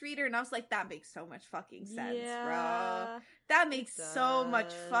Loki X Reader, and I was like, that makes so much fucking sense, bro. That makes so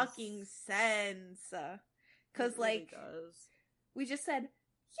much fucking sense. Because really does. We just said,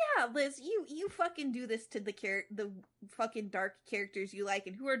 yeah, Liz, you fucking do this to the fucking dark characters you like.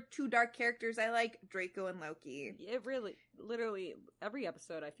 And who are 2 dark characters I like? Draco and Loki. It really, literally, every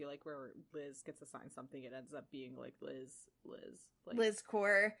episode I feel where Liz gets assigned something, it ends up being Liz. Liz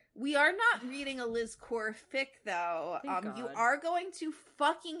Core. We are not reading a Liz Core fic, though. You are going to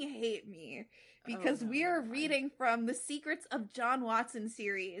fucking hate me. Because we are reading from the Secrets of John Watson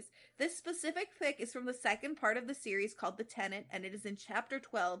series. This specific fic is from the second part of the series called The Tenant, and it is in chapter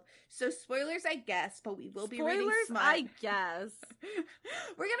 12. So spoilers, I guess, but we will be reading smut. I guess.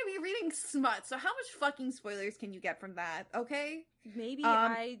 We're gonna be reading smut, so how much fucking spoilers can you get from that, okay? Maybe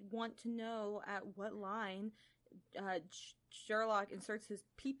I want to know at what line Sherlock inserts his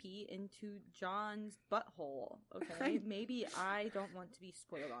pee-pee into John's butthole. Okay, maybe I don't want to be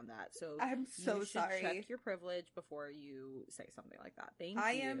spoiled on that. So I'm so sorry. Check your privilege before you say something like that. Thank you.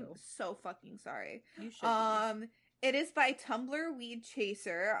 I am so fucking sorry. You should. It is by Tumblr Weed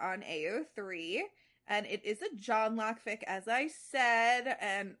Chaser on AO3, and it is a John Locke fic, as I said,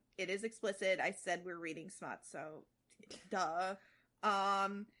 and it is explicit. I said we're reading smut, so duh.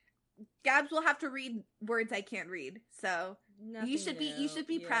 Gabs will have to read words I can't read, so you should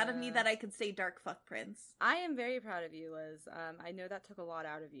be proud of me that I could say Dark Fuck Prince. I am very proud of you, Liz. I know that took a lot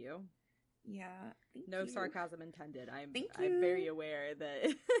out of you. Yeah. No sarcasm intended. I'm very aware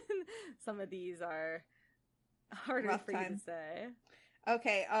that some of these are harder for you to say.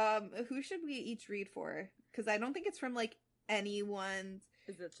 Okay, who should we each read for? Because I don't think it's from anyone's.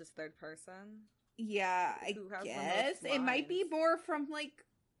 Is it just third person? Yeah, I guess it might be more from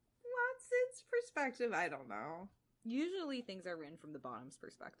Watson's perspective. I don't know. Usually things are written from the bottom's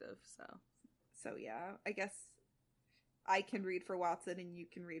perspective, so yeah, I guess I can read for Watson and you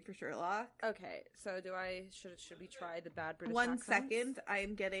can read for Sherlock. Okay, so should we try the bad British One accents? second, I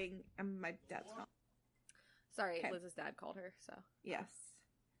am getting my dad's phone. Sorry, Liz's dad called her, so. Yes.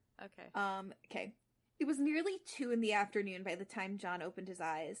 Okay. Okay. It was nearly 2 in the afternoon by the time John opened his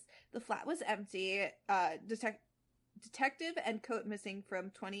eyes. The flat was empty. Detective and coat missing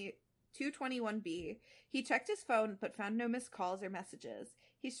from 221B. He checked his phone but found no missed calls or messages.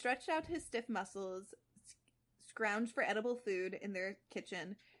 He stretched out his stiff muscles, scrounged for edible food in their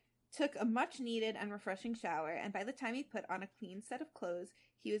kitchen, took a much-needed and refreshing shower, and by the time he put on a clean set of clothes,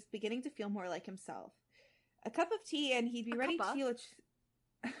 he was beginning to feel more like himself. A cup of tea and he'd be ready to heal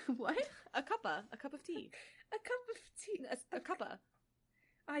What? A cuppa. A cup of tea. A cup of tea. A cuppa.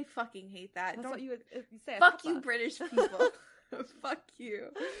 I fucking hate that. That's what you would say. Fuck you, British people. Fuck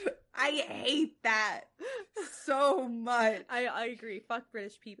you. I hate that so much. I agree. Fuck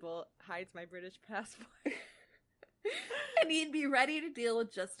British people. Hides my British passport. And he'd be ready to deal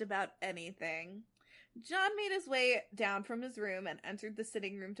with just about anything. John made his way down from his room and entered the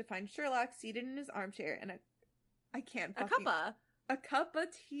sitting room to find Sherlock seated in his armchair and a cuppa. A cup of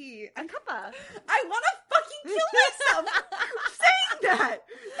tea. A cuppa. I want to fucking kill myself for saying that.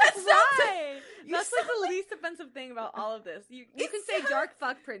 That sounds Why? That's like the least offensive thing about all of this. You can say dark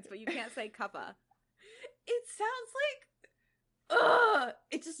fuck prince, but you can't say cuppa. It sounds like,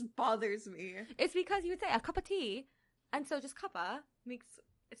 it just bothers me. It's because you would say a cup of tea, and so just cuppa makes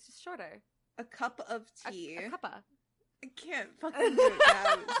it's just shorter. A cup of tea. A cuppa. I can't fucking do it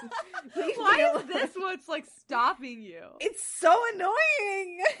now. Why is this what's like stopping you? It's so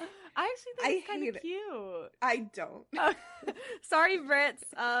annoying. I actually think it's kind of cute. I don't. Sorry,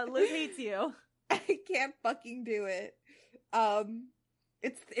 Brits. Liz hates you. I can't fucking do it.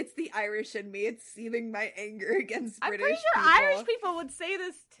 It's the Irish in me. It's seething my anger against British people. I'm pretty sure Irish people would say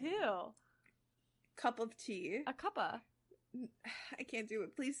this too. Cup of tea. A cuppa. I can't do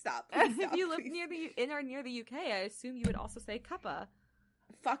it. Please stop. Please stop. If you live near the UK, I assume you would also say cuppa.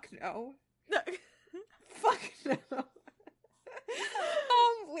 Fuck no. Fuck no.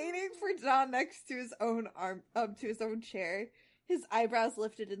 Waiting for John next to his own to his own chair, his eyebrows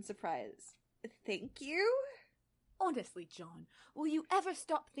lifted in surprise. Thank you? Honestly, John, will you ever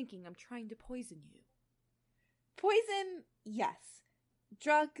stop thinking I'm trying to poison you? Poison, yes.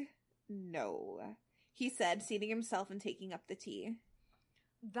 Drug, no. He said, seating himself and taking up the tea.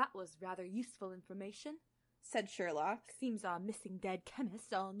 That was rather useful information, said Sherlock. Seems our missing dead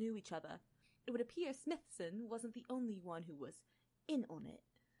chemists all knew each other. It would appear Smithson wasn't the only one who was in on it.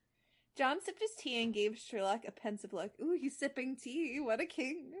 John sipped his tea and gave Sherlock a pensive look. Ooh, he's sipping tea. What a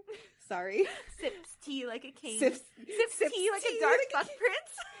king. Sorry. Sips tea like a king. Sips tea like a dark fuck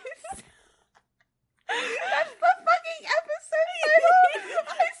prince. That's the fucking episode title.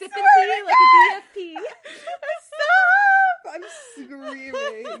 Sipping tea like a DFP. Stop! I'm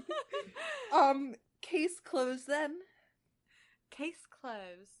screaming. Case closed then. Case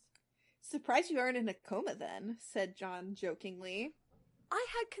closed. Surprised you aren't in a coma then, said John jokingly. I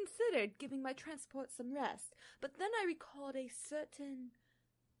had considered giving my transport some rest, but then I recalled a certain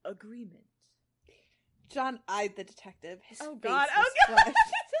agreement. John eyed the detective. His oh face God! was Oh God! flushed.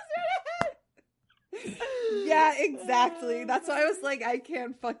 Yeah, exactly. That's why I was like, I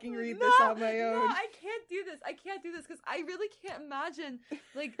can't fucking read this on my own. No, I can't do this. I can't do this because I really can't imagine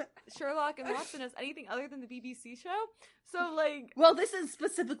like Sherlock and Watson as anything other than the BBC show. So like, well, this is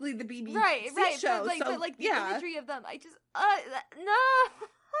specifically the BBC show. But like the imagery of them, I just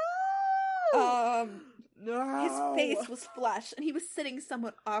no. No. His face was flushed, and he was sitting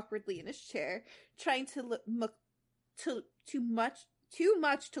somewhat awkwardly in his chair, trying to look too much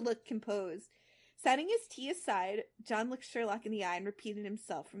to look composed. Setting his tea aside, John looked Sherlock in the eye and repeated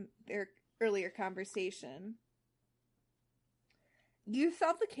himself from their earlier conversation. You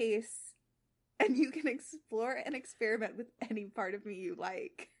solve the case, and you can explore and experiment with any part of me you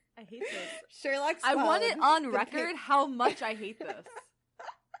like. I hate this. Sherlock I want it on record how much I hate this.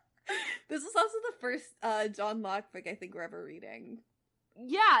 This is also the first John Locke book I think we're ever reading.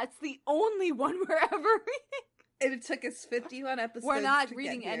 Yeah, it's the only one we're ever reading. And it took us 51 episodes. We're not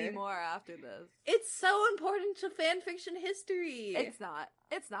reading any more after this. It's so important to fanfiction history. It's not.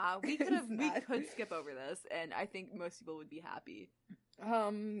 It's not. We could skip over this, and I think most people would be happy.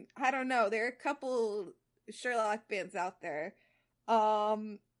 I don't know. There are a couple Sherlock fans out there.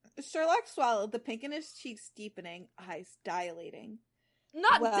 Sherlock swallowed, the pink in his cheeks deepening, eyes dilating.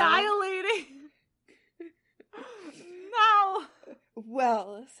 Not dilating! No!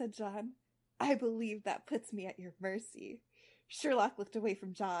 Well, said John, I believe that puts me at your mercy. Sherlock looked away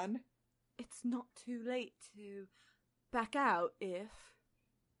from John. It's not too late to back out if...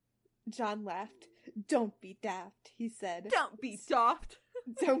 John laughed. Don't be daft, he said. Don't be daft.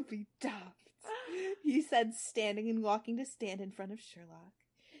 Don't be daft, he said, standing and walking to stand in front of Sherlock.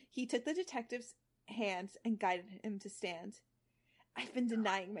 He took the detective's hand and guided him to stand. I've been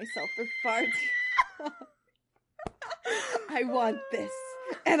denying myself for far too I want this,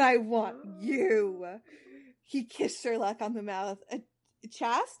 and I want you. He kissed Sherlock on the mouth.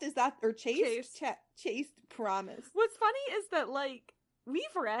 Chaste? Is that, or chaste? Chaste promise. What's funny is that, like, we've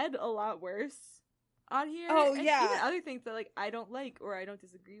read a lot worse on here. Oh, and yeah. even other things that, like, I don't like or I don't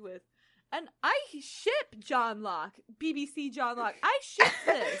disagree with. And I ship John Locke. BBC John Locke. I ship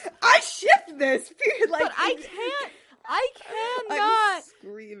this. I ship this! Like, but I cannot I'm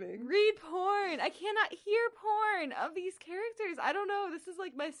screaming. read porn. I cannot hear porn of these characters. I don't know. This is,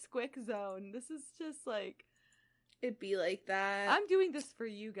 like, my squick zone. This is just, like... It'd be like that. I'm doing this for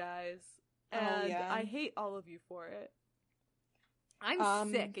you guys. And yeah. I hate all of you for it.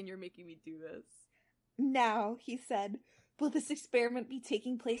 I'm sick and you're making me do this. Now, he said, will this experiment be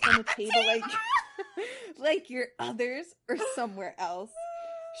taking place on the table like your others or somewhere else?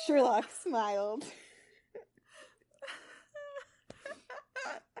 Sherlock smiled.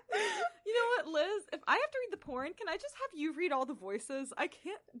 You know what, Liz? If I have to read the porn, can I just have you read all the voices? I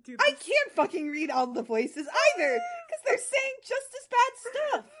can't do this. I can't fucking read all the voices either, because they're saying just as bad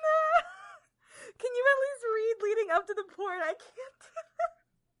stuff. Can you at least read leading up to the porn? I can't.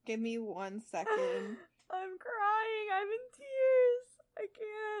 Give me 1 second. I'm crying. I'm in tears. I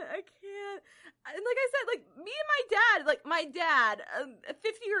can't. And like I said, like, me and my dad, a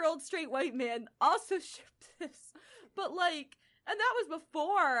 50-year-old straight white man, also shipped this. But, like, and that was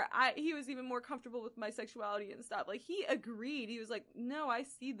before he was even more comfortable with my sexuality and stuff. Like, he agreed. He was like, no, I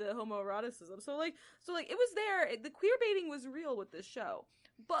see the homoeroticism. So it was there. The queer baiting was real with this show.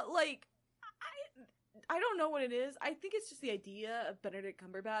 But, like, I don't know what it is. I think it's just the idea of Benedict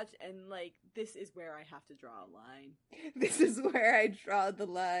Cumberbatch, and, like, this is where I have to draw a line. This is where I draw the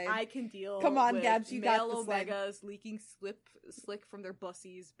line. I can deal Come on, with Gabs, you got male this line. omegas leaking slick from their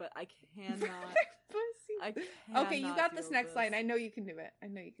bussies, but I cannot. I cannot. Okay, you got this deal next with line. I know you can do it.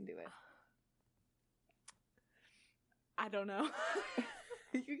 I don't know.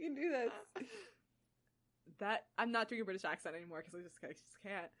 You can do this. That I'm not doing a British accent anymore because I just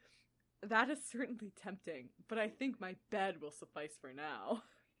can't. That is certainly tempting, but I think my bed will suffice for now.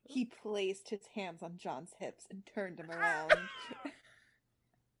 He placed his hands on John's hips and turned him around.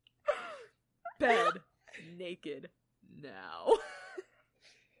 Bed naked now.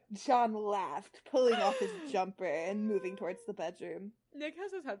 John laughed, pulling off his jumper and moving towards the bedroom. Nick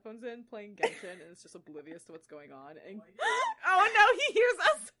has his headphones in, playing Genshin, and is just oblivious to what's going on. And oh no, he hears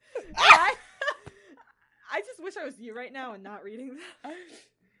us! I just wish I was you right now and not reading that.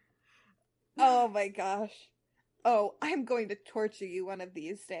 Oh my gosh. Oh, I'm going to torture you one of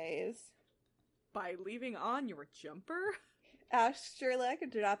these days. By leaving on your jumper? Asked Sherlock,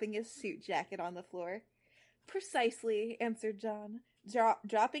 dropping his suit jacket on the floor. Precisely, answered John,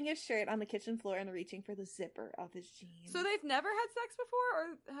 dropping his shirt on the kitchen floor and reaching for the zipper of his jeans. So they've never had sex before,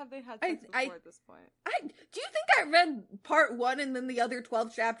 or have they had sex before at this point? Do you think I read part 1 and then the other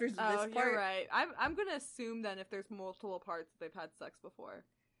 12 chapters of this part? You're right. I'm gonna assume then if there's multiple parts they've had sex before.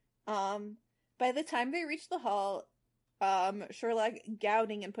 By the time they reached the hall, Sherlock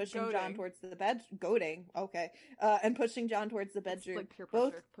goading and pushing John towards the bed. Goading, okay. And pushing John towards the bedroom. It's like peer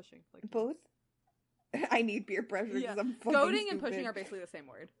pressure, pushing. Like Both? I need peer pressure because I'm fucking goading stupid. and pushing are basically the same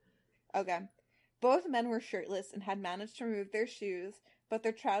word. Okay. Both men were shirtless and had managed to remove their shoes, but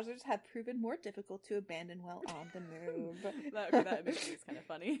their trousers had proven more difficult to abandon while on the move. that imagery is kind of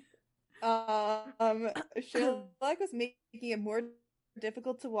funny. Sherlock was making it more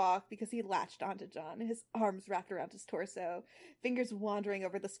difficult to walk because he latched onto John, his arms wrapped around his torso, fingers wandering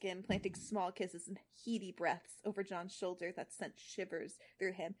over the skin, planting small kisses and heady breaths over John's shoulder that sent shivers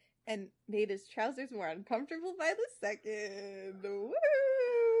through him and made his trousers more uncomfortable by the second. Woo!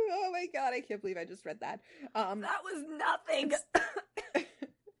 Oh my god, I can't believe I just read that. That was nothing!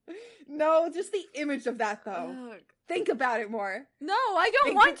 No, just the image of that, though. Ugh. Think about it more. No, I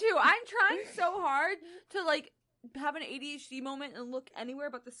don't want to! I'm trying so hard to, like, have an ADHD moment and look anywhere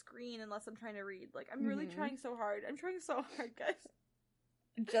but the screen unless I'm trying to read. Like, I'm really trying so hard. I'm trying so hard, guys.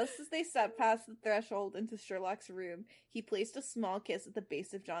 Just as they stepped past the threshold into Sherlock's room, he placed a small kiss at the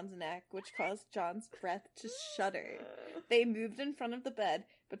base of John's neck, which caused John's breath to shudder. They moved in front of the bed,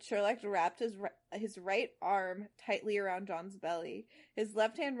 but Sherlock wrapped his right arm tightly around John's belly. His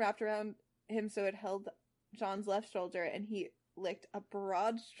left hand wrapped around him so it held John's left shoulder, and he licked a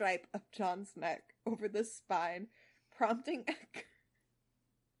broad stripe of John's neck over the spine, prompting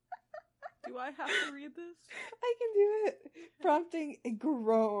Do I have to read this? I can do it. Prompting a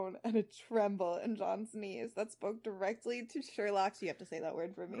groan and a tremble in John's knees that spoke directly to Sherlock's. You have to say that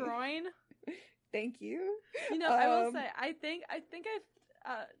word for me. Groin? Thank you. You know, I will say, I think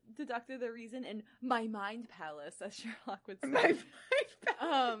deducted the reason in my mind palace, as Sherlock would say. My mind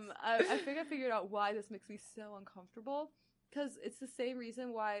palace. I think I figured out why this makes me so uncomfortable. Because it's the same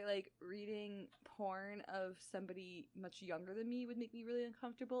reason why, like, reading porn of somebody much younger than me would make me really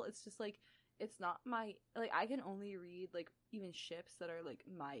uncomfortable. It's just, like, it's not my, like, I can only read, like, even ships that are, like,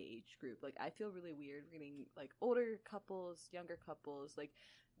 my age group. Like, I feel really weird reading, like, older couples, younger couples. Like,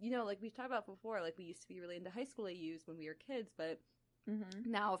 you know, like, we've talked about before, like, we used to be really into high school AUs when we were kids, but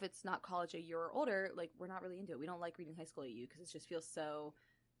now if it's not college AU or older, like, we're not really into it. We don't like reading high school AU because it just feels so,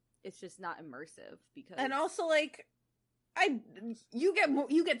 it's just not immersive. Because and also, like, you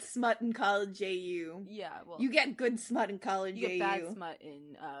get smut in college AU. Yeah, well, you get good smut in college AU. You get bad smut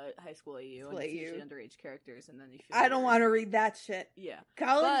in high school AU, and it's usually underage characters, and then you feel I don't want to read that shit. Yeah,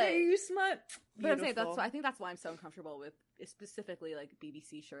 college AU smut. But I'm saying I think that's why I'm so uncomfortable with specifically like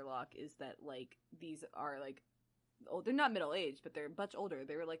BBC Sherlock is that like these are like old. They're not middle aged, but they're much older.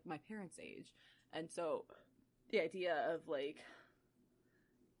 They were like my parents' age, and so the idea of like.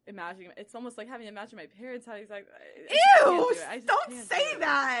 It's almost like having to imagine my parents having sex. Ew! Don't say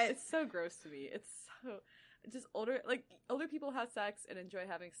that! It's so gross to me. It's so just older people have sex and enjoy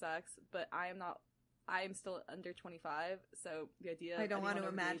having sex, but I am still under 25, so the idea of I don't want to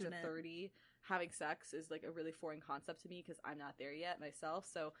over the imagine age of 30 having sex is like a really foreign concept to me because I'm not there yet myself.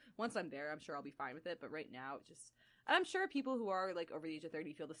 So once I'm there, I'm sure I'll be fine with it, but right now and I'm sure people who are like over the age of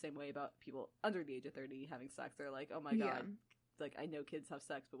 30 feel the same way about people under the age of 30 having sex. They're like, oh my god. Like I know kids have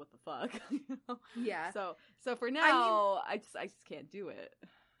sex, but what the fuck? You know? Yeah. So for now, I just can't do it.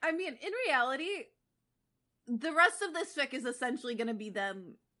 I mean, in reality, the rest of this fic is essentially going to be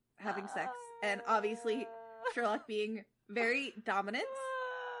them having sex, and obviously Sherlock being very dominant.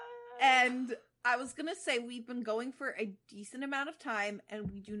 And I was gonna say we've been going for a decent amount of time,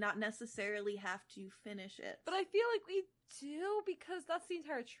 and we do not necessarily have to finish it. But I feel like we do because that's the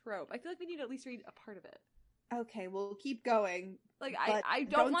entire trope. I feel like we need to at least read a part of it. Okay, we'll keep going. Like, I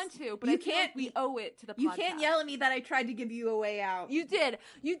don't want to, but I feel like we owe it to the podcast. You can't yell at me that I tried to give you a way out. You did,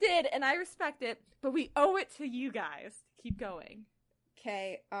 and I respect it, but we owe it to you guys to keep going.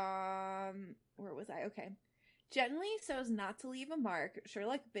 Okay, where was I? Okay. Gently, so as not to leave a mark,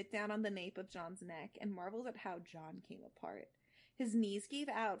 Sherlock bit down on the nape of John's neck and marveled at how John came apart. His knees gave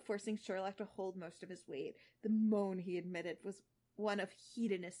out, forcing Sherlock to hold most of his weight. The moan, he admitted, was one of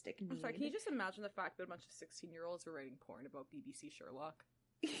hedonistic need. I'm sorry, can you just imagine the fact that a bunch of 16-year-olds are writing porn about BBC Sherlock?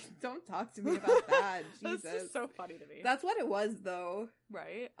 Don't talk to me about that. Jesus. That's just so funny to me. That's what it was, though.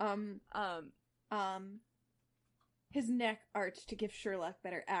 Right? His neck arched to give Sherlock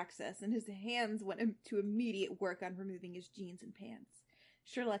better access, and his hands went to immediate work on removing his jeans and pants.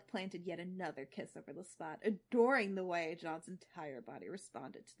 Sherlock planted yet another kiss over the spot, adoring the way John's entire body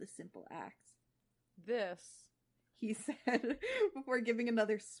responded to the simple act. This, he said, before giving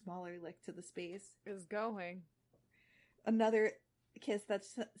another smaller lick to the space. Is going. Another kiss that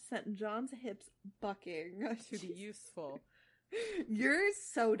sent John's hips bucking. To be useful. You're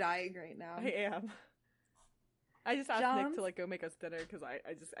so dying right now. I am. I just asked Nick to, like, go make us dinner, because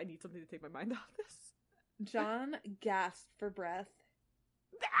I need something to take my mind off this. John gasped for breath.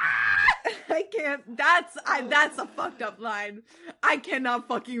 I can't. That's a fucked up line. I cannot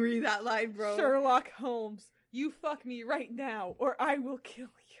fucking read that line, bro. Sherlock Holmes, you fuck me right now, or I will kill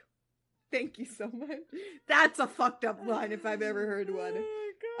you. Thank you so much. That's a fucked up line if I've ever heard one.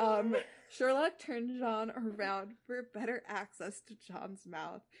 Oh, God. Sherlock turned John around for better access to John's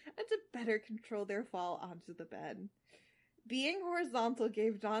mouth and to better control their fall onto the bed. Being horizontal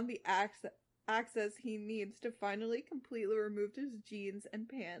gave John the access he needs to finally completely remove his jeans and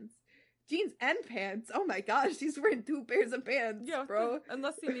pants. Jeans and pants? Oh my gosh, he's wearing 2 pairs of pants, bro.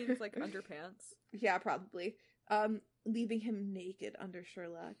 Unless he means, like, underpants. Yeah, probably. Leaving him naked under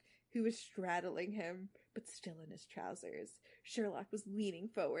Sherlock, who was straddling him, but still in his trousers. Sherlock was leaning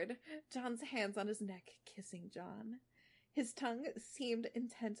forward, John's hands on his neck, kissing John. His tongue seemed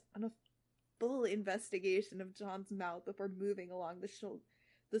intent on a full investigation of John's mouth before moving along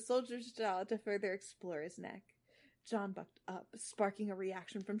the soldier's jaw to further explore his neck. John bucked up, sparking a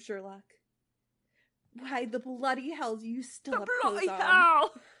reaction from Sherlock. Why the bloody hell do you still have clothes on?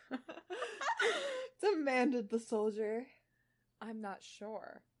 Demanded the soldier. I'm not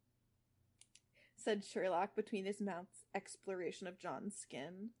sure, said Sherlock between his mouth's exploration of John's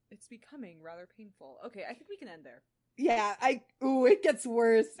skin. It's becoming rather painful. Okay, I think we can end there. Yeah, it gets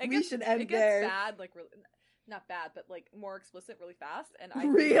worse. We should end there. It gets bad, like, really, not bad, but, like, more explicit really fast, and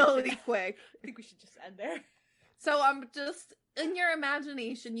really quick. I think we should just end there. So, just, in your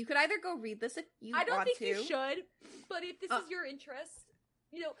imagination, you could either go read this if you want to. I don't think you should, but if this is your interest.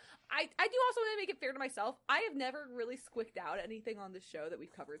 I do also want to make it fair to myself. I have never really squicked out anything on this show that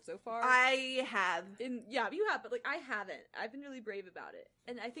we've covered so far. I have. Yeah, you have, but I haven't. I've been really brave about it,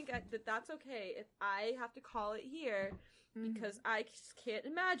 and I think that's okay if I have to call it here because I just can't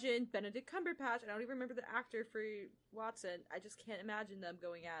imagine Benedict Cumberbatch. I don't even remember the actor for Watson. I just can't imagine them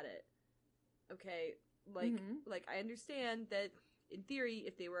going at it. Okay, I understand that in theory,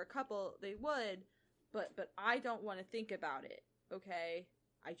 if they were a couple, they would, but I don't want to think about it. Okay.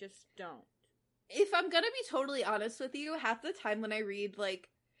 I just don't. If I'm gonna be totally honest with you, half the time when I read,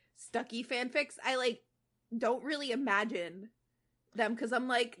 Stucky fanfics, I, don't really imagine them, because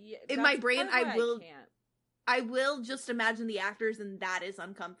I'm in my brain, I will just imagine the actors, and that is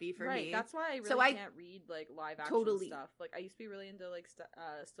uncomfy for me. Right, that's why I really can't read, live action stuff. I used to be really into,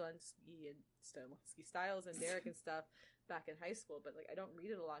 Stilinski Styles and Derek and stuff back in high school, but, I don't read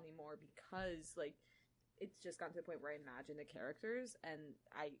it a lot anymore because, it's just gotten to the point where I imagine the characters, and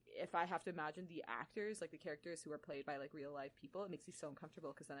if I have to imagine the actors, the characters who are played by real life people, it makes me so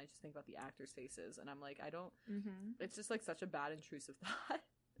uncomfortable because then I just think about the actors' faces, and I'm I don't. It's just such a bad intrusive thought.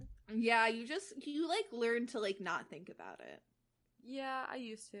 Yeah, you learn to not think about it. Yeah, I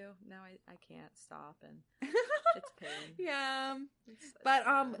used to. Now I can't stop, and it's pain. Yeah, but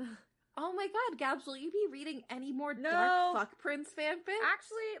oh my god, Gabs, will you be reading any more Dark Fuck Prince fanfics?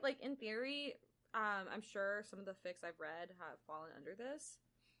 Actually, in theory. I'm sure some of the fics I've read have fallen under this,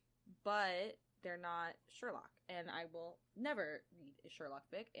 but they're not Sherlock, and I will never read a Sherlock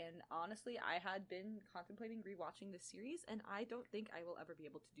fic, and honestly, I had been contemplating rewatching this series, and I don't think I will ever be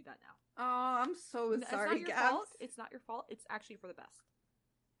able to do that now. Oh, I'm so sorry, It's not your fault. It's not your fault. It's actually for the best.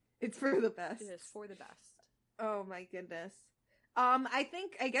 It's for the best. It is for the best. Oh my goodness. I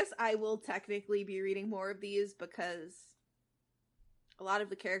guess I will technically be reading more of these because a lot of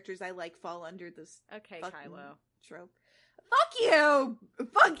the characters I fall under this Kylo trope. Fuck you!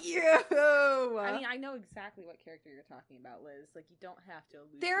 Fuck you! I mean, I know exactly what character you're talking about, Liz. You don't have to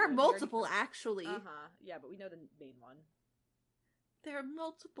allude There are multiple, actually. Yeah, but we know the main one. There are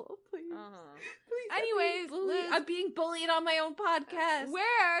multiple, please. Please. Anyways, Liz, I'm being bullied on my own podcast.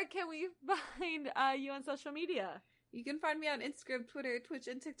 Where can we find you on social media? You can find me on Instagram, Twitter, Twitch,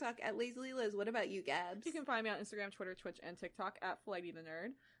 and TikTok at Lazily Liz. What about you, Gabs? You can find me on Instagram, Twitter, Twitch, and TikTok at Flighty the Nerd.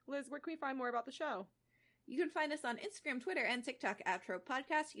 Liz, where can we find more about the show? You can find us on Instagram, Twitter, and TikTok at Trope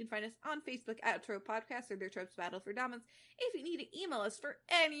Podcast. You can find us on Facebook at Trope Podcast or their Tropes Battle for Dominance. If you need to email us for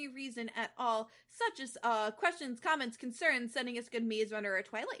any reason at all, such as questions, comments, concerns, sending us good Maze Runner or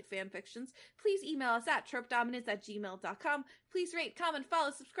Twilight fanfictions, please email us at tropedominance@gmail.com. Please rate, comment, follow,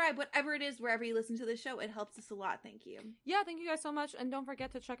 subscribe, whatever it is, wherever you listen to the show. It helps us a lot. Thank you. Yeah, thank you guys so much. And don't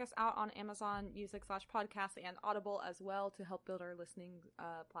forget to check us out on Amazon Music/podcast and Audible as well to help build our listening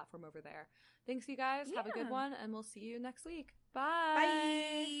platform over there. Thanks, you guys. Have a good one, and we'll see you next week. Bye.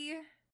 Bye.